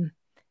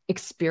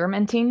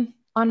experimenting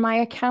on my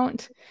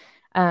account.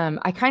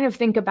 I kind of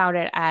think about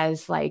it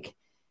as like,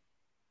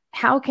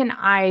 how can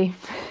I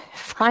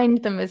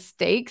find the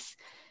mistakes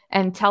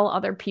and tell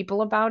other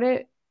people about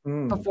it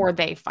before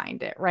they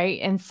find it, right?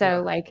 And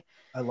so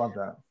I love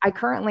that. I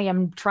currently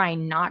am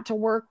trying not to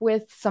work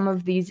with some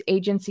of these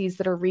agencies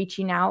that are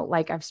reaching out.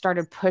 Like I've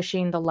started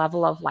pushing the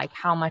level of like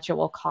how much it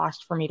will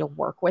cost for me to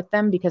work with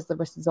them, because the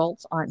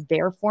results aren't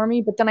there for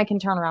me. But then I can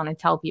turn around and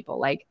tell people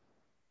like,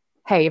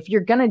 hey, if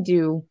you're going to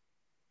do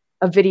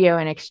a video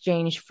in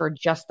exchange for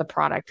just the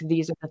product,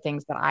 these are the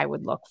things that I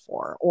would look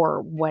for,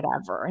 or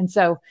whatever. And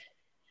so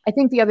I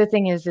think the other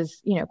thing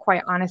is,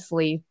 quite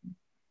honestly,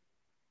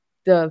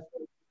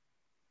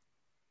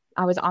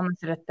 I was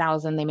almost at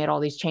 1,000. They made all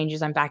these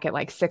changes. I'm back at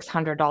like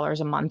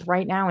 $600 a month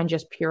right now. And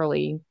just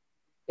purely,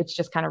 it's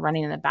just kind of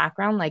running in the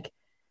background. Like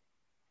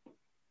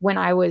when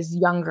I was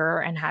younger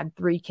and had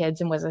 3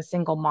 kids and was a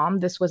single mom,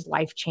 this was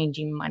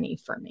life-changing money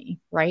for me.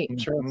 Right.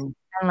 Sure. And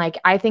like,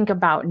 I think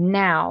about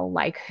now,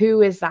 like,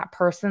 who is that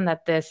person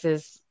that this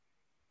is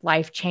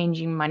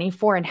life-changing money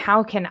for? And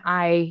how can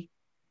I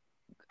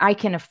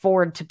can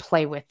afford to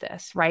play with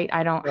this, right?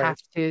 I don't have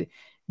to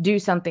do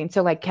something.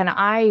 So like, can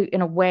I,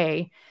 in a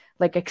way,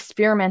 like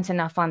experiment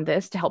enough on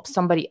this to help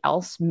somebody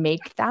else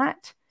make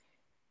that,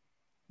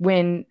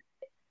 when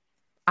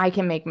I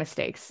can make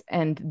mistakes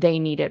and they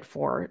need it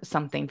for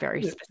something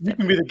very specific? You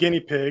can be the guinea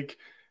pig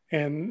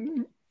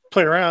and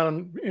play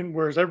around, and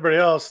whereas everybody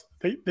else,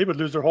 they would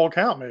lose their whole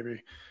account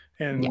maybe,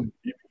 and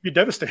it'd be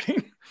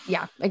devastating.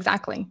 Yeah,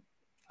 exactly.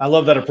 I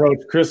love that approach.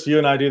 Chris, you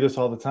and I do this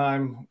all the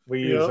time.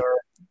 We use our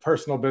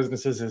personal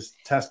businesses as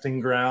testing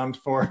ground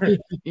for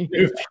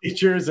new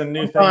features and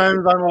new Sometimes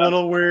things. I'm a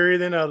little weary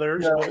than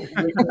others.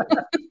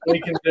 We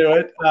can do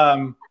it.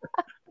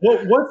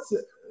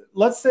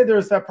 Let's say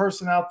there's that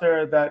person out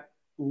there that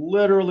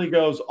literally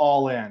goes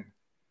all in.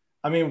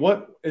 I mean,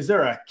 is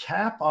there a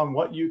cap on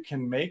what you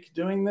can make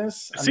doing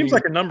this? It seems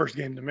like a numbers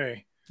game to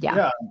me.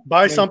 Yeah.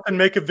 Buy something,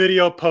 make a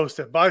video, post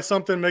it. Buy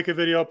something, make a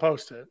video,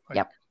 post it.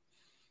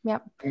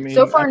 Yep.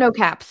 So far, no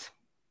caps.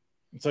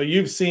 So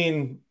you've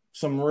seen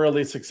some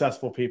really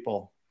successful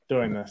people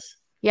doing this.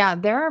 Yeah,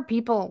 there are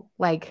people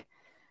like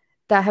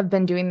that have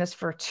been doing this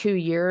for 2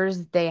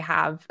 years. They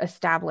have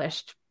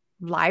established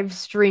live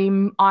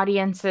stream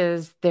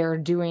audiences. They're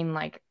doing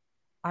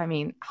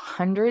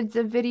hundreds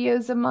of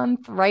videos a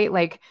month, right?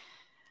 Like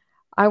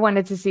I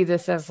wanted to see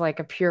this as like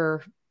a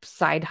pure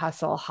side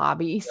hustle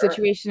hobby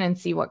situation and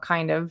see what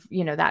kind of,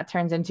 that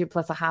turns into,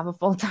 plus I have a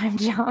full-time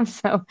job.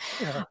 So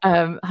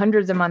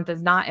hundreds a month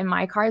is not in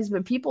my cards,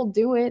 but people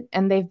do it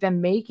and they've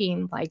been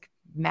making like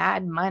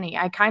mad money.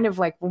 I kind of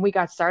like, when we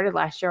got started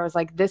last year, I was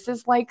like, this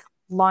is like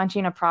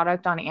launching a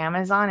product on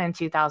Amazon in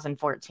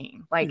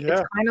 2014. Like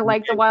it's kind of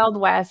like the Wild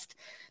West.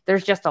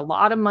 There's just a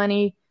lot of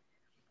money.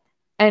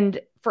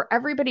 And for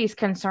everybody's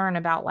concern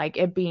about like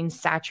it being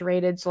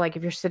saturated. So like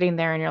if you're sitting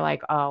there and you're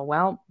like, oh,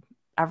 well,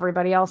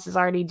 everybody else is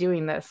already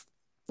doing this.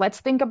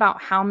 Let's think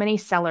about how many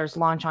sellers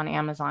launch on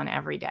Amazon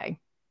every day.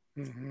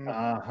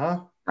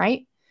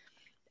 Right?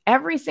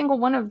 Every single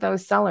one of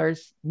those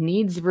sellers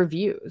needs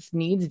reviews,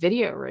 needs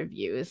video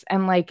reviews.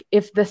 And like,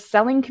 if the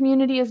selling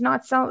community is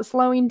not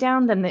slowing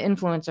down, then the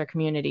influencer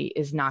community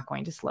is not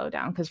going to slow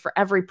down. Because for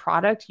every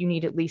product, you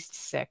need at least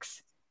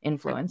 6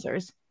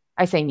 influencers.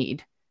 I say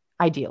need,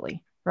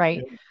 ideally,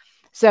 right?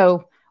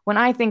 So when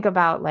I think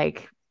about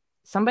like,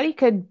 somebody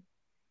could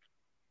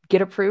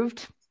get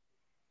approved,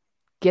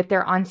 get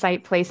their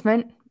on-site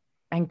placement,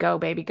 and go,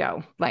 baby,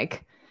 go.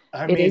 Like,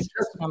 it is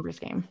just a numbers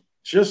game.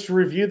 Just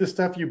review the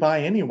stuff you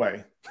buy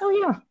anyway. Oh,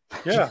 yeah.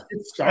 Yeah.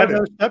 Add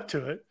another step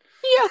to it.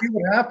 Yeah. See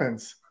what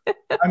happens.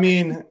 I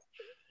mean,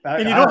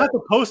 and you don't have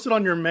to post it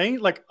on your main.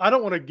 Like, I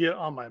don't want to get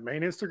on my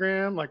main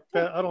Instagram like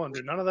that. I don't want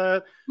to do none of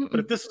that. But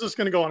if this is just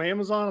going to go on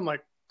Amazon, I'm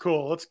like,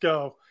 cool, let's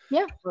go.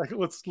 Yeah. Like,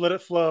 let's let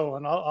it flow,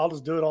 and I'll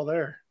just do it all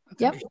there.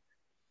 Yep.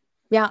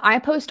 Yeah, I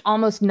post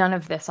almost none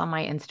of this on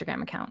my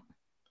Instagram account.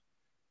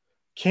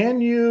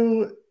 Can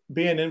you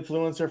be an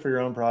influencer for your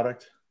own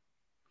product?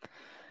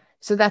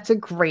 So that's a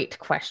great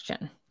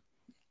question.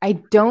 I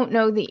don't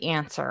know the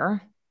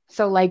answer.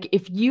 So like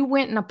if you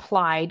went and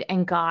applied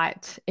and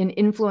got an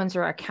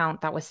influencer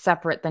account that was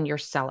separate than your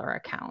seller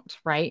account,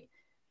 right?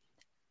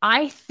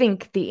 I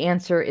think the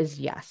answer is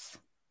yes.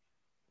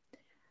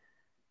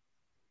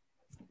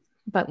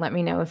 But let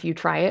me know if you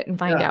try it and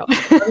find out.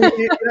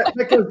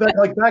 That goes back,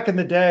 like back in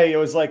the day, it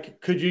was like,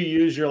 could you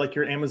use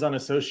your Amazon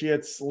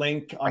Associates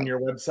link on your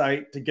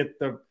website to get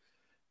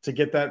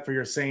that for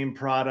your same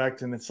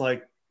product? And it's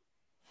like,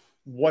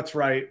 what's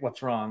right,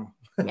 what's wrong?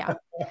 Yeah.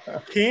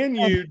 Can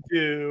you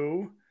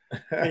do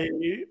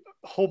a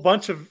whole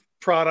bunch of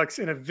products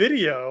in a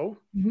video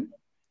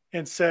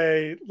and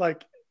say,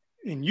 like,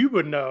 and you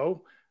would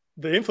know,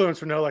 the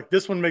influencer know, like,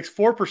 this one makes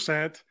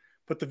 4%,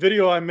 but the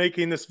video I'm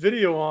making this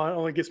video on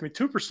only gets me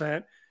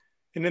 2%.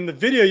 And in the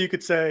video, you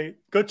could say,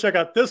 go check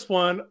out this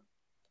one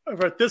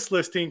over at this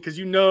listing, because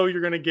you know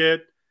you're going to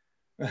get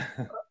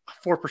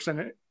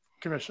 4%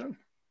 commission.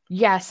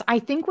 Yes, I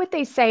think what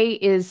they say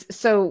is,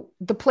 so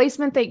the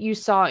placement that you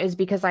saw is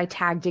because I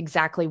tagged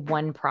exactly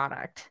one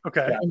product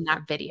in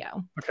that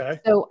video. Okay.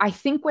 So I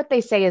think what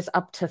they say is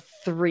up to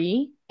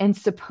 3 and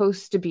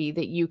supposed to be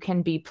that you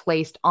can be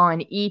placed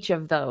on each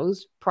of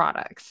those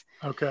products.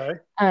 Okay.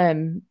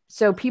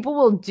 So people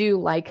will do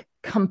like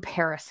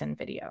comparison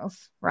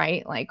videos,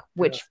 right? Like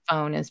which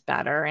phone is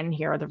better and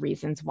here are the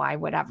reasons why,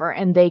 whatever.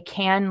 And they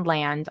can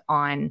land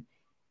on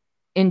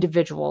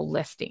individual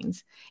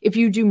listings. If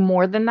you do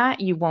more than that,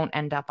 you won't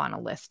end up on a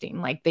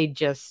listing. Like they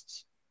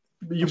just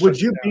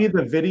would you be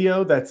the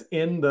video that's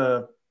in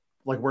the,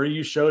 like, where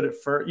you showed it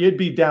first? You'd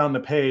be down the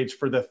page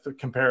for the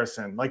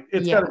comparison. Like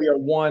it's got to be a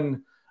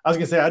one. I was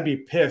gonna say I'd be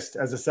pissed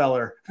as a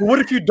seller. What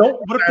if you don't?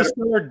 What if the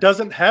seller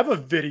doesn't have a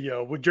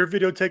video? Would your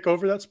video take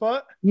over that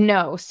spot?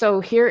 No.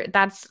 So here,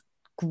 that's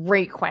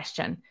great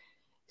question.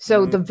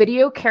 So the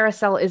video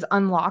carousel is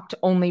unlocked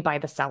only by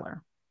the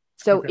seller.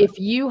 So if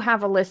you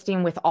have a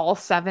listing with all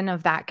 7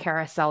 of that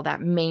carousel,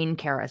 that main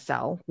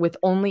carousel with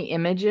only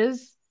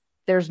images,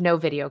 there's no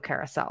video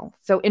carousel.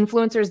 So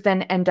influencers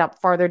then end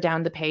up farther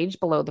down the page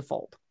below the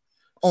fold.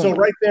 So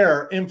right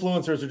there,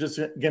 influencers are just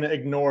going to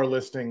ignore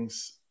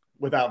listings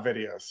without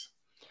videos.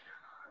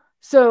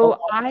 So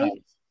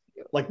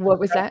what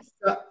was that?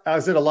 I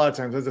said a lot of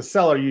times, as a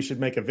seller, you should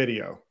make a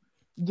video.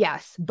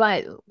 Yes,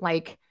 but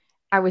like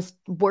I was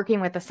working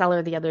with a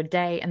seller the other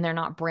day and they're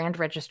not brand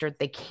registered.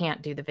 They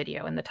can't do the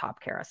video in the top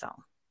carousel.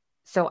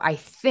 So I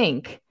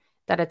think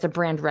that it's a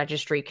brand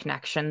registry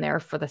connection there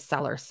for the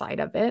seller side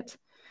of it.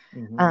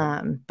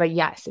 But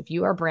yes, if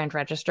you are brand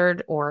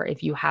registered or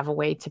if you have a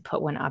way to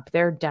put one up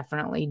there,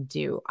 definitely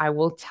do. I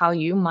will tell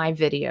you, my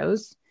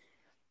videos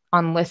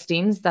on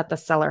listings that the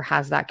seller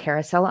has that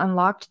carousel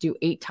unlocked do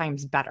 8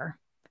 times better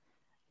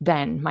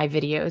than my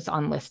videos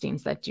on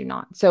listings that do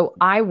not. So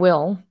I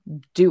will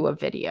do a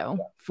video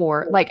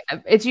for, like,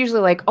 it's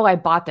usually like, oh, I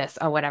bought this.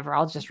 Oh, whatever.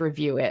 I'll just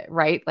review it.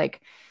 Right.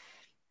 Like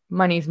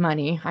money's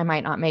money. I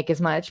might not make as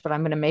much, but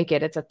I'm going to make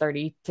it. It's a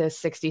 30 to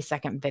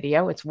 60-second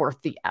video. It's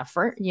worth the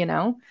effort, you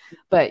know?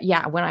 But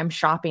yeah, when I'm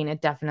shopping,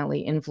 it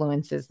definitely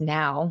influences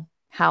now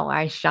how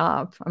I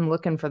shop. I'm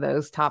looking for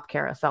those top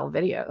carousel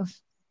videos.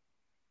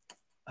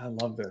 I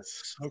love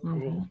this. So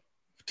cool.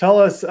 Tell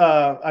us,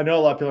 I know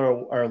a lot of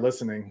people are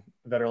listening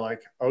that are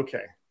like,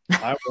 okay,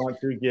 I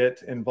want to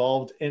get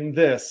involved in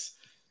this.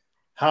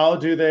 How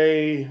do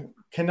they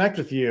connect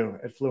with you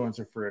at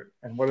Fluencer Fruit?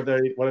 And what do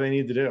they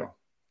need to do?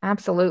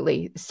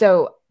 Absolutely.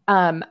 So,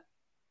 so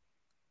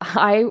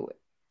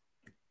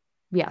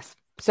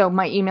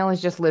my email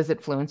is just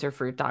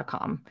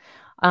liz@fluencerfruit.com.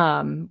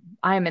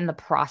 I am in the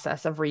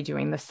process of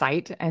redoing the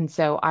site. And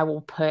so I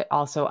will put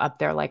also up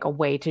there like a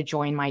way to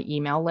join my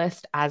email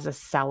list as a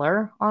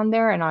seller on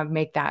there. And I'll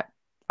make that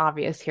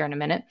obvious here in a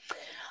minute.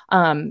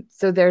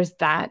 So there's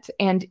that.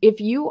 And if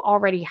you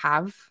already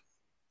have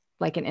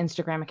like an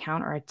Instagram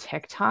account or a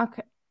TikTok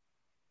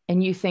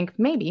and you think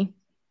maybe,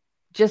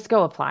 just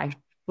go apply.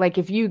 Like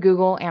if you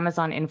Google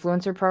Amazon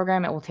influencer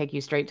program, it will take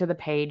you straight to the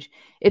page.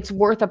 It's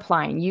worth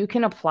applying. You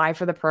can apply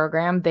for the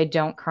program. They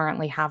don't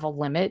currently have a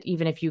limit,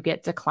 even if you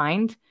get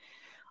declined.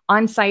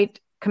 On-site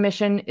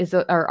commission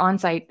or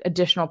on-site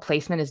additional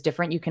placement is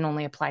different. You can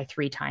only apply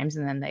 3 times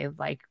and then they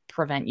like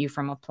prevent you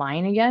from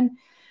applying again.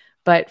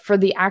 But for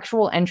the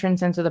actual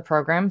entrance into the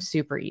program,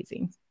 super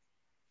easy.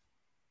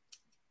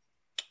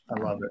 I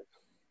love it.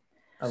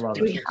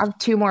 We have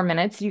 2 more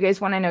minutes. You guys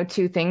want to know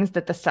 2 things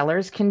that the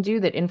sellers can do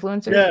that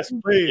influencers? Yes,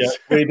 please.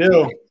 Yeah, we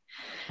do.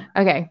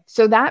 Okay.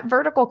 So that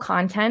vertical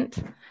content,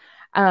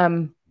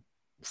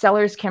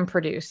 sellers can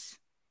produce.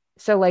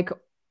 So like,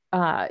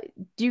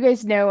 do you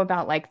guys know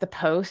about like the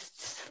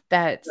posts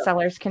that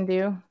sellers can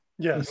do?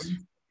 Yes. Mhm.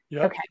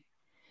 Yep. Okay.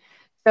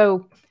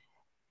 So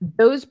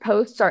those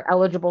posts are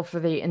eligible for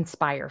the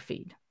Inspire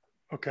feed.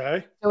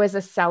 Okay. So as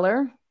a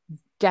seller,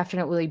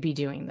 definitely be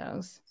doing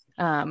those.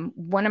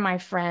 One of my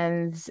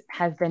friends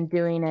has been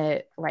doing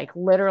it like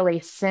literally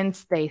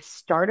since they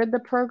started the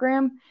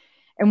program.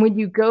 And when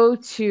you go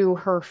to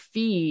her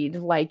feed,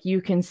 like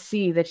you can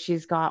see that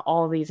she's got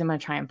all these. I'm going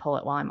to try and pull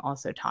it while I'm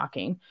also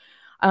talking.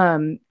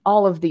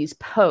 All of these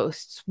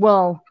posts.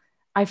 Well,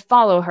 I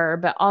follow her,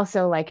 but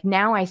also like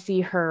now I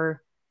see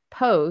her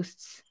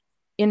posts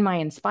in my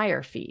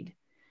Inspire feed.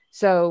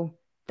 So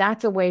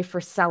that's a way for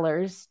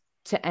sellers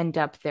to end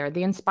up there.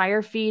 The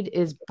Inspire feed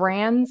is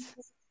brands,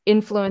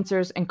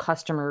 influencers, and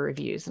customer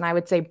reviews. And I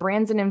would say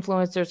brands and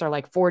influencers are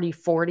like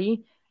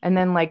 40-40, and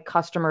then like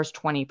customers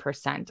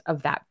 20%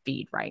 of that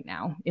feed right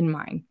now in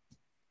mine.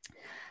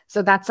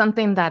 So that's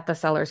something that the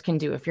sellers can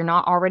do. If you're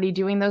not already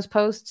doing those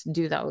posts,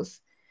 do those.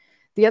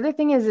 The other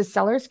thing is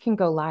sellers can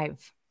go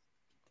live.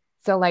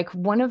 So like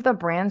one of the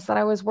brands that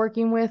I was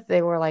working with,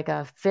 they were like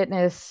a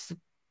fitness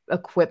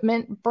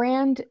equipment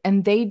brand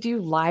and they do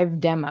live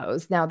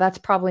demos. Now that's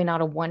probably not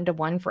a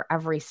one-to-one for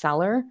every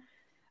seller,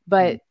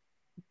 but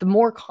the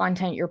more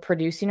content you're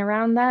producing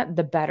around that,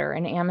 the better.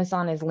 And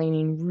Amazon is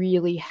leaning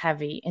really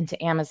heavy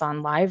into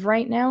Amazon Live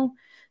right now.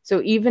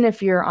 So even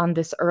if you're on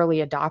this early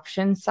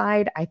adoption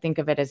side, I think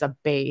of it as a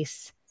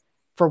base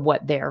for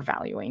what they're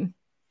valuing.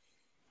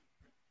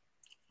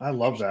 I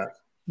love that.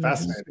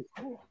 Fascinating.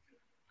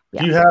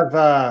 Yeah. Do you have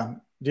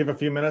a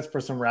few minutes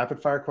for some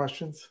rapid fire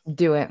questions?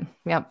 Do it.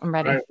 Yep, I'm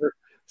ready. Right,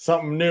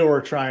 something new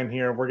we're trying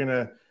here. We're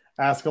gonna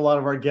ask a lot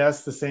of our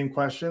guests the same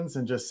questions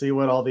and just see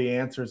what all the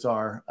answers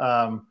are.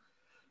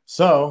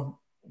 So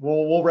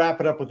we'll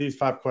wrap it up with these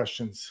 5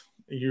 questions.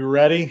 Are you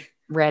ready?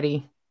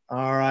 Ready.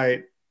 All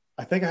right.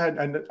 I think I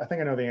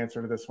know the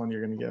answer to this one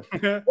you're going to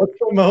give. What's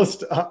the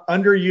most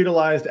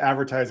underutilized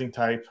advertising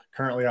type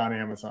currently on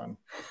Amazon?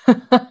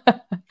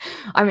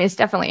 I mean, it's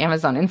definitely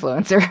Amazon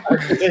influencer.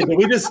 Did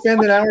we just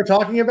spend an hour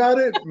talking about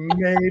it?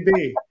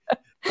 Maybe.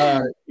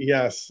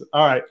 Yes.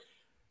 All right.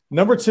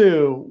 Number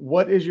 2,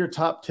 what is your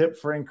top tip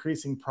for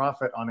increasing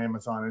profit on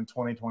Amazon in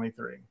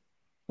 2023?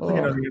 I think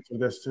I know the answer to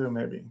this too,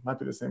 maybe. Might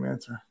be the same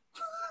answer.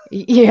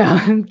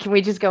 Yeah. Can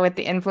we just go with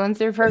the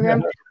influencer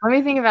program? Let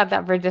me think about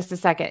that for just a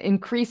second.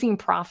 Increasing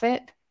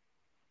profit.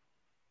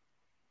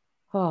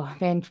 Oh,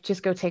 man,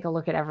 just go take a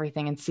look at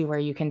everything and see where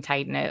you can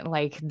tighten it.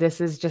 Like,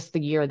 this is just the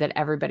year that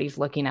everybody's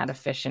looking at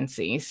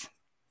efficiencies.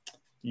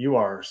 You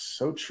are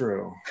so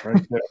true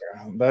right there.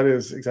 That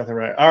is exactly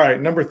right. All right.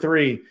 Number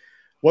 3,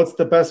 what's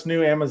the best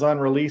new Amazon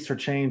release or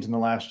change in the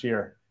last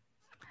year?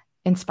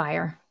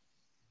 Inspire.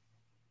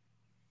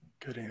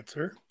 Good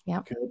answer.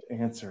 Yeah. Good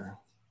answer.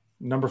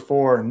 Number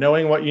 4,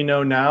 knowing what you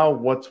know now,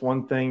 what's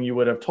one thing you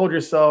would have told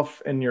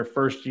yourself in your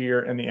first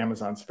year in the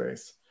Amazon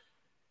space?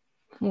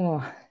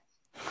 Oh.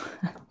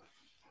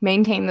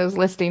 Maintain those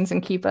listings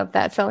and keep up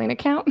that selling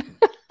account.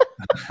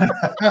 Good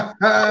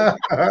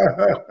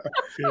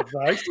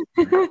advice.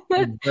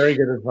 Very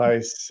good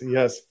advice.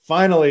 Yes.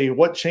 Finally,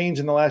 what change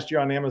in the last year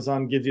on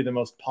Amazon gives you the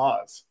most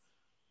pause?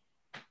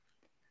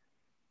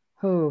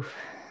 Oh.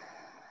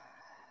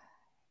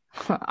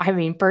 I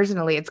mean,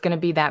 personally, it's going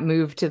to be that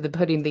move to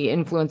putting the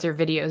influencer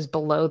videos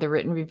below the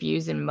written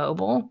reviews in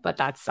mobile, but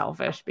that's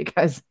selfish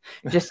because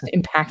it just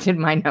impacted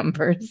my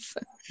numbers.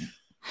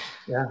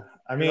 Yeah.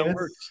 I mean,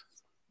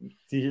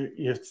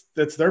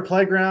 it's their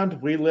playground.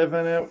 We live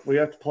in it. We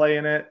have to play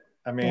in it.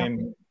 I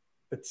mean,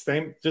 it's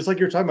same, just like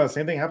you're talking about,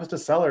 same thing happens to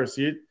sellers.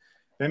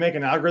 They make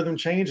an algorithm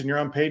change and you're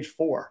on page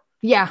 4.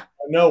 Yeah.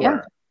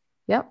 Nowhere.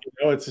 Yep.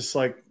 It's just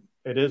like,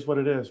 it is what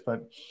it is.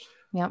 But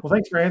yeah. Well,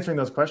 thanks for answering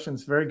those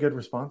questions. Very good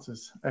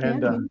responses.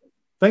 And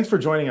thanks for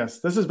joining us.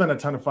 This has been a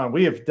ton of fun.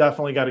 We have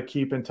definitely got to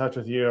keep in touch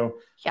with you,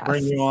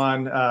 bring you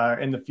on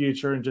in the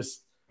future. And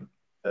just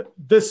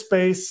this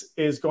space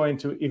is going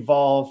to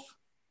evolve.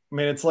 I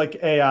mean, it's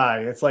like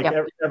AI. It's like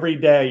every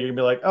day you're going to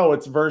be like, oh,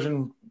 it's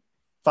version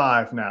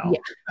 5 now.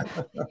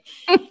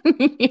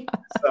 Yeah.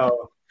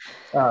 So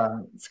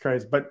it's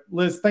crazy. But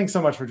Liz, thanks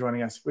so much for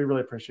joining us. We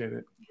really appreciate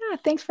it. Yeah,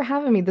 thanks for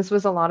having me. This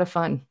was a lot of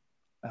fun.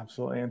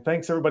 Absolutely. And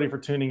thanks everybody for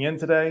tuning in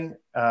today.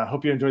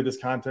 Hope you enjoyed this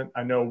content.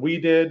 I know we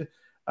did.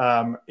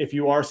 If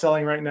you are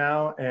selling right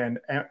now and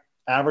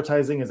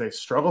advertising is a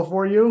struggle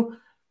for you,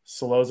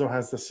 Solozo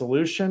has the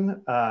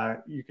solution.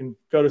 You can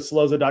go to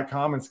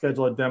solozo.com and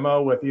schedule a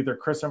demo with either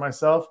Chris or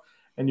myself.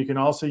 And you can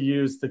also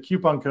use the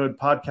coupon code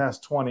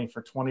podcast20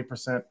 for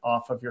 20%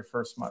 off of your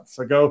first month.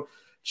 So go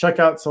check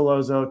out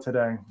Solozo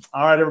today.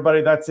 All right,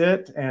 everybody, that's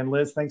it. And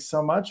Liz, thanks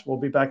so much. We'll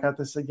be back at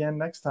this again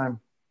next time.